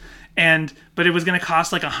 is. But it was going to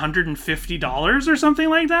cost like $150 or something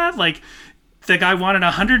like that. Like, the guy wanted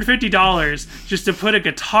 $150 just to put a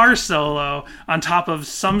guitar solo on top of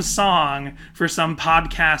some song for some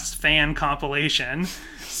podcast fan compilation.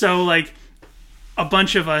 So like a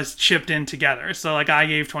bunch of us chipped in together. So like I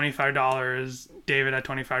gave $25, David had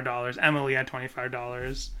 $25, Emily had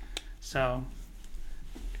 $25. So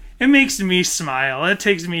It makes me smile. It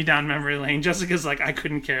takes me down memory lane. Jessica's like, I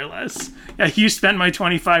couldn't care less. Yeah, you spent my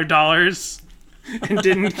 $25 and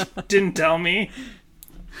didn't tell me.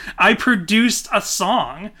 I produced a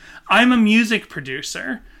song. I'm a music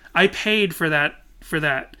producer. I paid for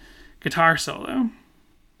that guitar solo.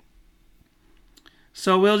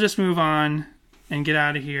 So we'll just move on and get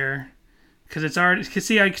out of here because it's already.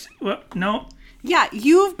 No. Yeah,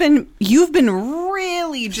 you've been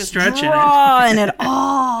really just Stretching drawing it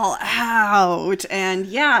all out, and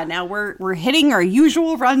yeah, now we're hitting our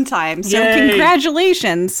usual runtime. So Yay.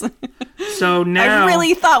 congratulations! So now I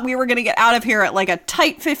really thought we were going to get out of here at like a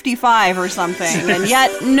tight 55 or something, and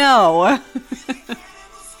yet no.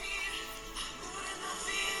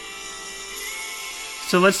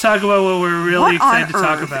 So let's talk about what we're really excited to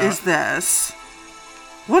talk about. What is this?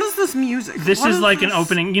 What is this music? This is like an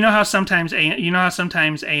opening. You know how sometimes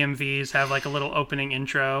AMVs have like a little opening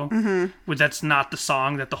intro, that's not the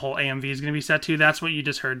song that the whole AMV is going to be set to. That's what you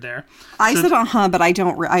just heard there. I said but I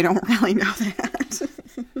don't really know that.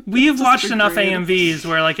 We have watched enough AMVs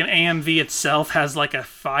where like an AMV itself has like a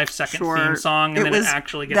 5-second theme song, and then it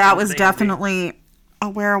actually gets. That into was the AMV. definitely a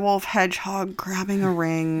werewolf hedgehog grabbing a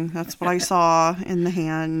ring. That's what I saw in the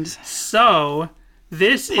hand. So.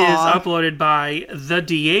 This is uploaded by The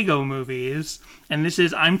Diego Movies, and this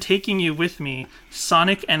is I'm Taking You With Me,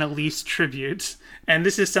 Sonic and Elise Tribute. And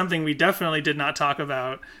this is something we definitely did not talk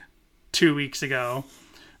about 2 weeks ago.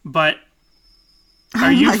 But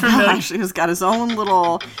are you familiar? Gosh, he's got his own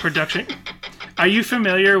little production. Are you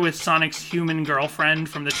familiar with Sonic's human girlfriend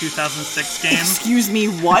from the 2006 game? Excuse me,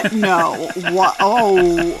 what? No. What?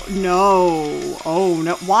 Oh, no. Oh,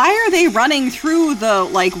 no. Why are they running through the,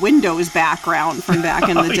 like, Windows background from back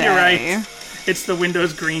in the day? You're right. It's the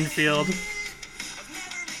Windows green field.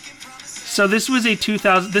 So this was the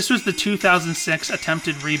 2006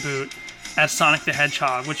 attempted reboot at Sonic the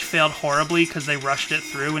Hedgehog, which failed horribly because they rushed it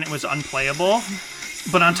through and it was unplayable.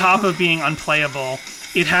 But on top of being unplayable,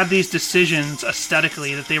 it had these decisions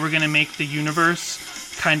aesthetically that they were going to make the universe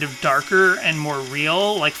kind of darker and more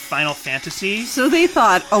real, like Final Fantasy. So they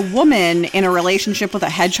thought a woman in a relationship with a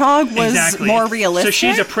hedgehog was more realistic. So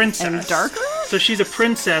she's a princess. And darker? So she's a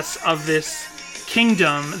princess of this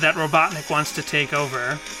kingdom that Robotnik wants to take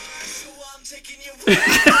over.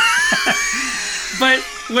 But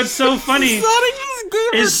what's so funny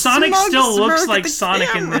is Sonic still looks like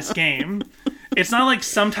Sonic in this game. It's not like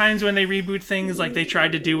sometimes when they reboot things like they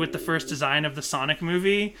tried to do with the first design of the Sonic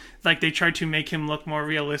movie, like they tried to make him look more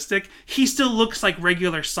realistic. He still looks like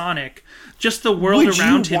regular Sonic. Just the world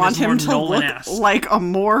around him is more Nolan-esque. Like a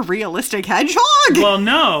more realistic hedgehog? Well,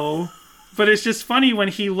 no. But it's just funny when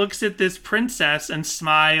he looks at this princess and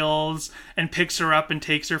smiles and picks her up and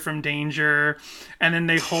takes her from danger, and then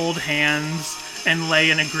they hold hands and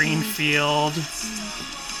lay in a green field.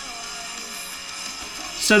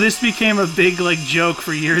 So this became a big like joke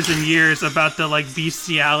for years and years about the like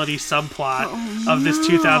bestiality subplot of this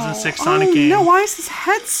 2006 Sonic game. No, why is his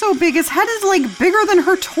head so big? His head is like bigger than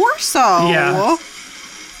her torso. Yeah.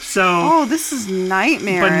 So this is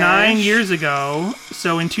nightmare. But 9 years ago,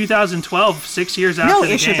 so in 2012, 6 years after the game.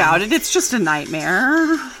 No issue about it. It's just a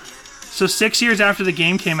nightmare. So 6 years after the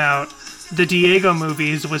game came out, the Diego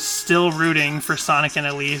Movies was still rooting for Sonic and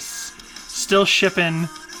Elise, still shipping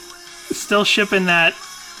that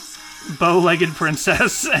bow-legged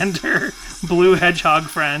princess and her blue hedgehog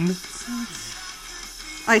friend.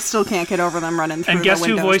 I still can't get over them running through. And guess the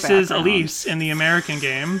who Windows voices background. Elise in the American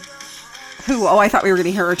game? Who? Oh, I thought we were going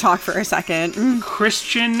to hear her talk for a second.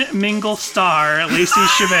 Christian Mingle star Lacey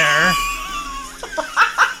Chabert.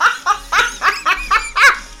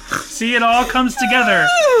 See, it all comes together.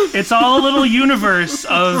 It's all a little universe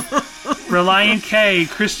of Reliant K,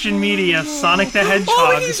 Christian Media, Sonic the Hedgehog.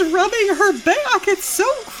 Oh, he's rubbing her back. It's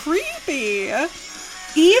so creepy.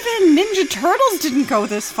 Even Ninja Turtles didn't go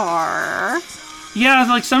this far. Yeah,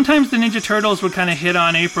 like sometimes the Ninja Turtles would kind of hit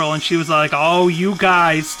on April and she was like, oh, you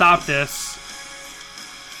guys, stop this.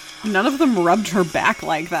 None of them rubbed her back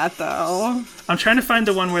like that, though. I'm trying to find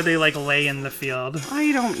the one where they like lay in the field.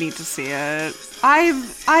 I don't need to see it.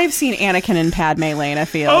 I've seen Anakin and Padme lay in a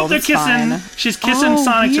field. Oh, they're it's kissing. Fine. She's kissing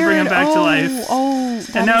Sonic to bring him back to life.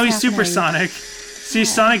 And now he's happening. supersonic. See,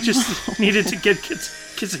 Sonic just needed to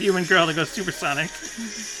kiss a human girl to go supersonic.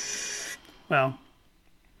 Well,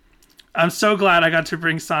 I'm so glad I got to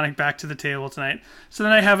bring Sonic back to the table tonight. So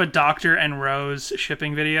then I have a Doctor and Rose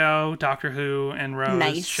shipping video. Doctor Who and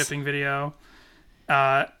Rose shipping video.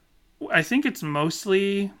 I think it's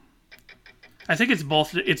mostly... I think it's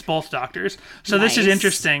both Doctors. So this is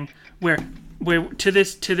interesting. Where to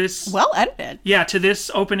this... Well edited. Yeah, to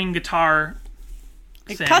this opening guitar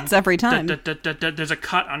It thing. cuts every time. There's a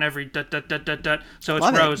cut on every dot, dot, dot, dot, dot. So it's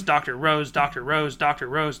Love it. Rose, Doctor, Rose, Doctor, Rose, Doctor,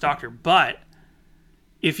 Rose, Doctor. But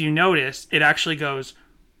if you notice, it actually goes,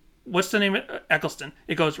 what's the name of Eccleston?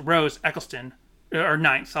 It goes Rose, Eccleston, or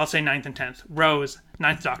ninth. I'll say ninth and 10th. Rose,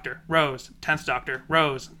 9th Doctor. Rose, 10th Doctor.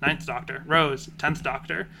 Rose, 9th Doctor. Rose, 10th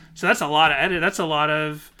Doctor. So that's a lot of edit. That's a lot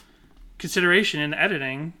of consideration in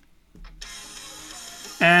editing.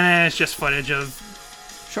 And it's just footage of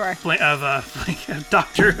Sure.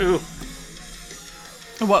 Doctor Who.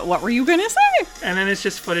 What were you gonna say? And then it's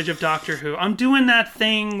just footage of Doctor Who. I'm doing that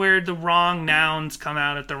thing where the wrong nouns come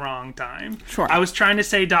out at the wrong time. Sure. I was trying to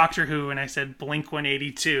say Doctor Who, and I said Blink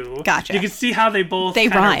 182. Gotcha. You can see how they both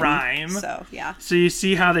kind of rhyme. So yeah, So you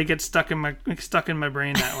see how they get stuck in my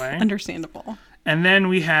brain that way. understandable. And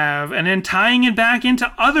then tying it back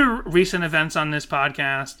into other recent events on this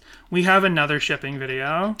podcast, we have another shipping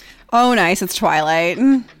video. Oh, nice. It's Twilight.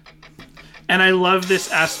 And I love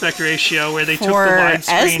this aspect ratio where they took the For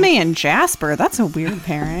widescreen. Esme and Jasper, that's a weird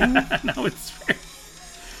pairing. No, it's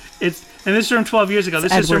and this is from 12 years ago.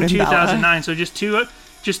 This is Edward from and Bella. 2009. So just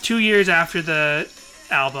 2 years after this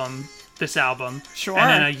album, Sure. and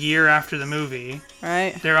then a year after the movie,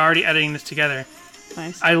 Right. they're already editing this together.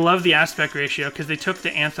 Nice. I love the aspect ratio because they took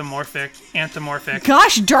the anthropomorphic.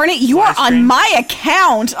 Gosh darn it, you are on Widescreen. my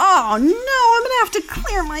account. Oh no, I'm gonna have to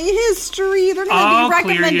clear my history. They're I'll gonna be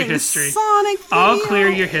clear your recommending history. Sonic I'll videos. clear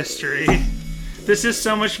your history. This is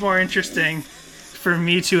so much more interesting for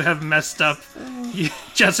me to have messed up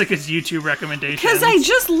Jessica's YouTube recommendations. Because I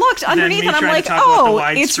just looked underneath me and I'm trying to like, talk about the oh,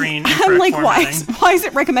 it's. widescreen I'm like, incorrect why is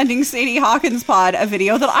it recommending Sadie Hawkins Pod a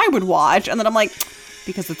video that I would watch? And then I'm like,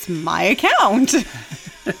 because it's my account.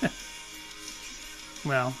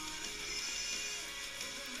 Well.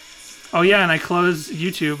 Oh yeah, and I close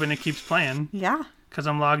YouTube and it keeps playing Yeah. because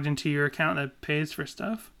I'm logged into your account that pays for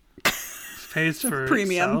stuff. Pays for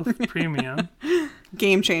Premium. itself. Premium.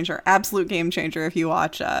 Game changer, absolute game changer. If you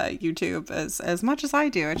watch YouTube as much as I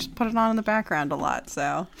do, I just put it on in the background a lot.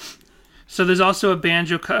 So there's also a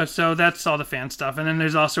banjo. So that's all the fan stuff, and then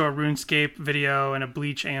there's also a RuneScape video and a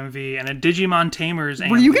Bleach AMV and a Digimon Tamers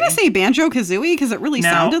AMV. Were you gonna say Banjo Kazooie? Because it really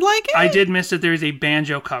Now, sounded like it. I did miss that there's a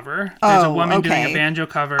banjo cover. There's a Oh, woman doing okay. a banjo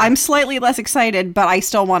cover. I'm slightly less excited, but I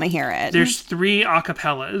still want to hear it. There's 3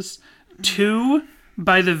 acapellas. 2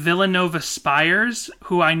 by the Villanova Spires,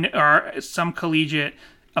 who are some collegiate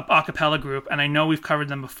acapella group, and I know we've covered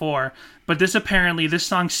them before. But this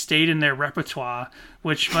song stayed in their repertoire,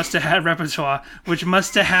 which must have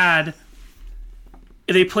had.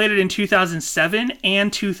 They played it in 2007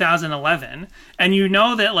 and 2011, and you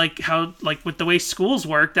know that with the way schools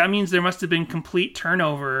work, that means there must have been complete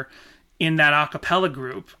turnover in that a cappella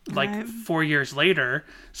group 4 years later.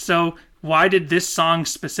 So why did this song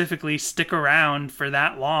specifically stick around for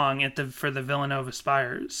that long for the Villanova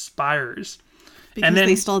Spires? Because and then,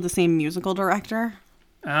 they still had the same musical director.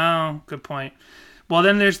 Oh, good point. Well,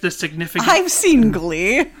 then there's the significant. I've seen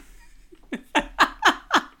Glee.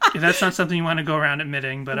 That's not something you want to go around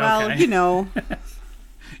admitting, but Well, okay. you know,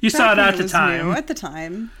 You saw it back when at the was time. new, at the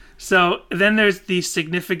time. So then there's the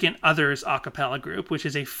Significant Others a cappella group, which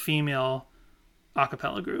is a female a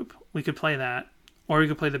cappella group. We could play that, or we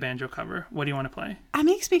could play the banjo cover. What do you want to play? It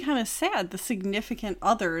makes me kind of sad, the Significant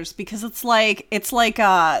Others, because it's like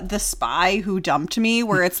The Spy Who Dumped Me,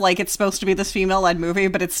 where it's like it's supposed to be this female-led movie,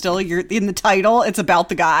 but it's still you're in the title. It's about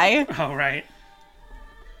the guy. Oh, right.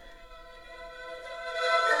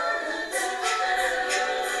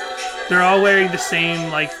 They're all wearing the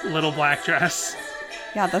same, little black dress.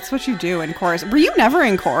 Yeah, that's what you do in chorus. Were you never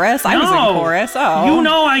in chorus? I was in chorus. Oh, You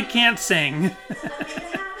know I can't sing.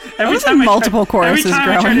 Every was in multiple choruses Every time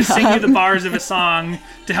I try growing to sing you up. the bars of a song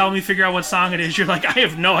to help me figure out what song it is, you're like, I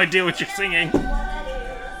have no idea what you're singing.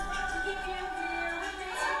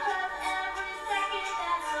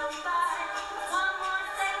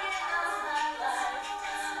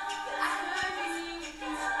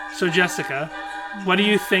 So Jessica, what do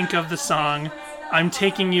you think of the song "I'm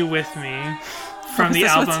Taking You With Me" from the Is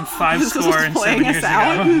this album what's- Five is this Score what's and playing 7 years us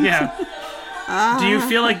out? ago? Yeah. Do you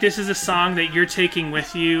feel like this is a song that you're taking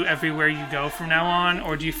with you everywhere you go from now on,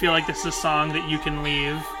 or do you feel like this is a song that you can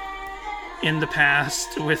leave in the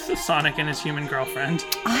past with Sonic and his human girlfriend?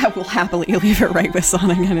 I will happily leave it right with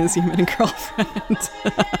Sonic and his human girlfriend.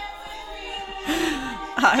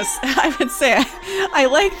 I would say I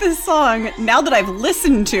like this song now that I've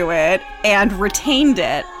listened to it and retained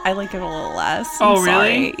it. I like it a little less. I'm Oh,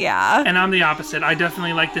 really? sorry. Yeah. And I'm the opposite. I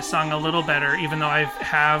definitely like this song a little better, even though I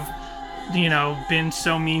have, been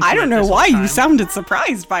so mean to I it don't know this whole why you time. sounded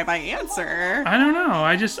surprised by my answer. I don't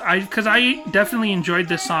know. Because I definitely enjoyed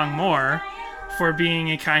this song more for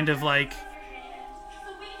being a kind of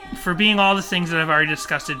for being all the things that I've already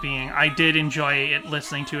discussed it being, I did enjoy it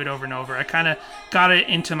listening to it over and over. I kind of got it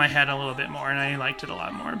into my head a little bit more, and I liked it a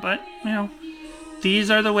lot more. But, you know,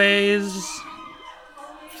 these are the ways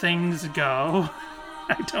things go.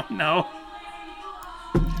 I don't know.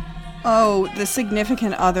 Oh, the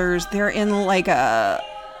significant others, they're in like a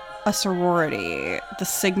sorority. The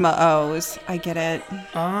Sigma O's. I get it.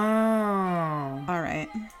 Oh. All right.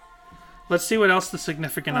 Let's see what else the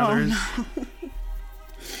significant others. No.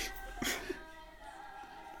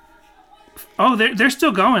 Oh, they're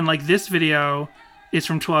still going. Like, this video is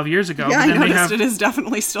from 12 years ago. Yeah, but then I noticed it is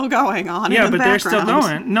definitely still going on. Yeah, in the but they're still background.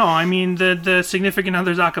 going. No, I mean, the Significant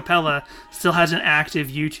Others acapella still has an active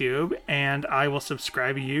YouTube, and I will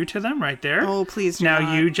subscribe you to them right there. Oh, please do Now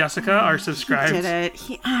not. you, Jessica, are subscribed. He did it.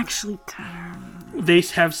 He actually did it. They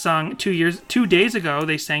have sung 2 days ago,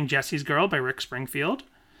 they sang Jesse's Girl by Rick Springfield.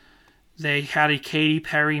 They had a Katy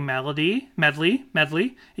Perry medley,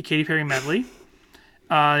 a Katy Perry medley.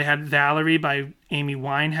 They had Valerie by Amy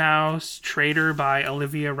Winehouse, Traitor by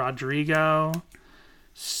Olivia Rodrigo,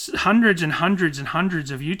 hundreds and hundreds and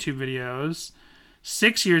hundreds of YouTube videos.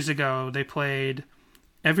 6 years ago, they played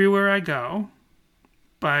Everywhere I Go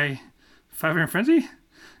by Five Iron Frenzy.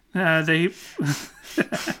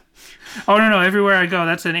 Oh no, Everywhere I Go.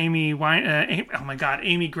 That's an Amy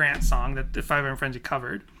Grant song that the Five Iron Frenzy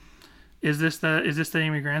covered. Is this the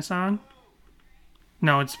Amy Grant song?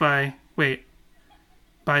 No, it's by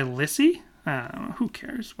Lissy? I don't know. Who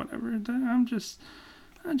cares? Whatever. I don't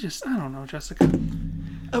know, Jessica.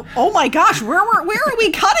 Oh my gosh, where are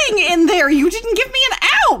we cutting in there? You didn't give me an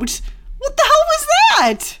out. What the hell was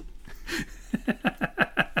that?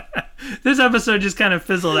 This episode just kind of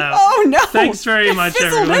fizzled out. Oh no. Thanks very much,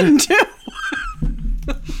 fizzled everyone. in too.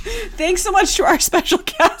 Thanks so much to our special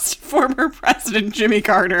guest, former President Jimmy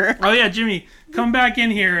Carter. Oh yeah, Jimmy, come back in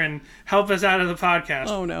here and help us out of the podcast.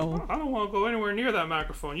 Oh no. I don't want to go anywhere near that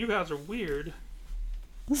microphone. You guys are weird.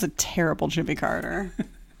 This is a terrible Jimmy Carter.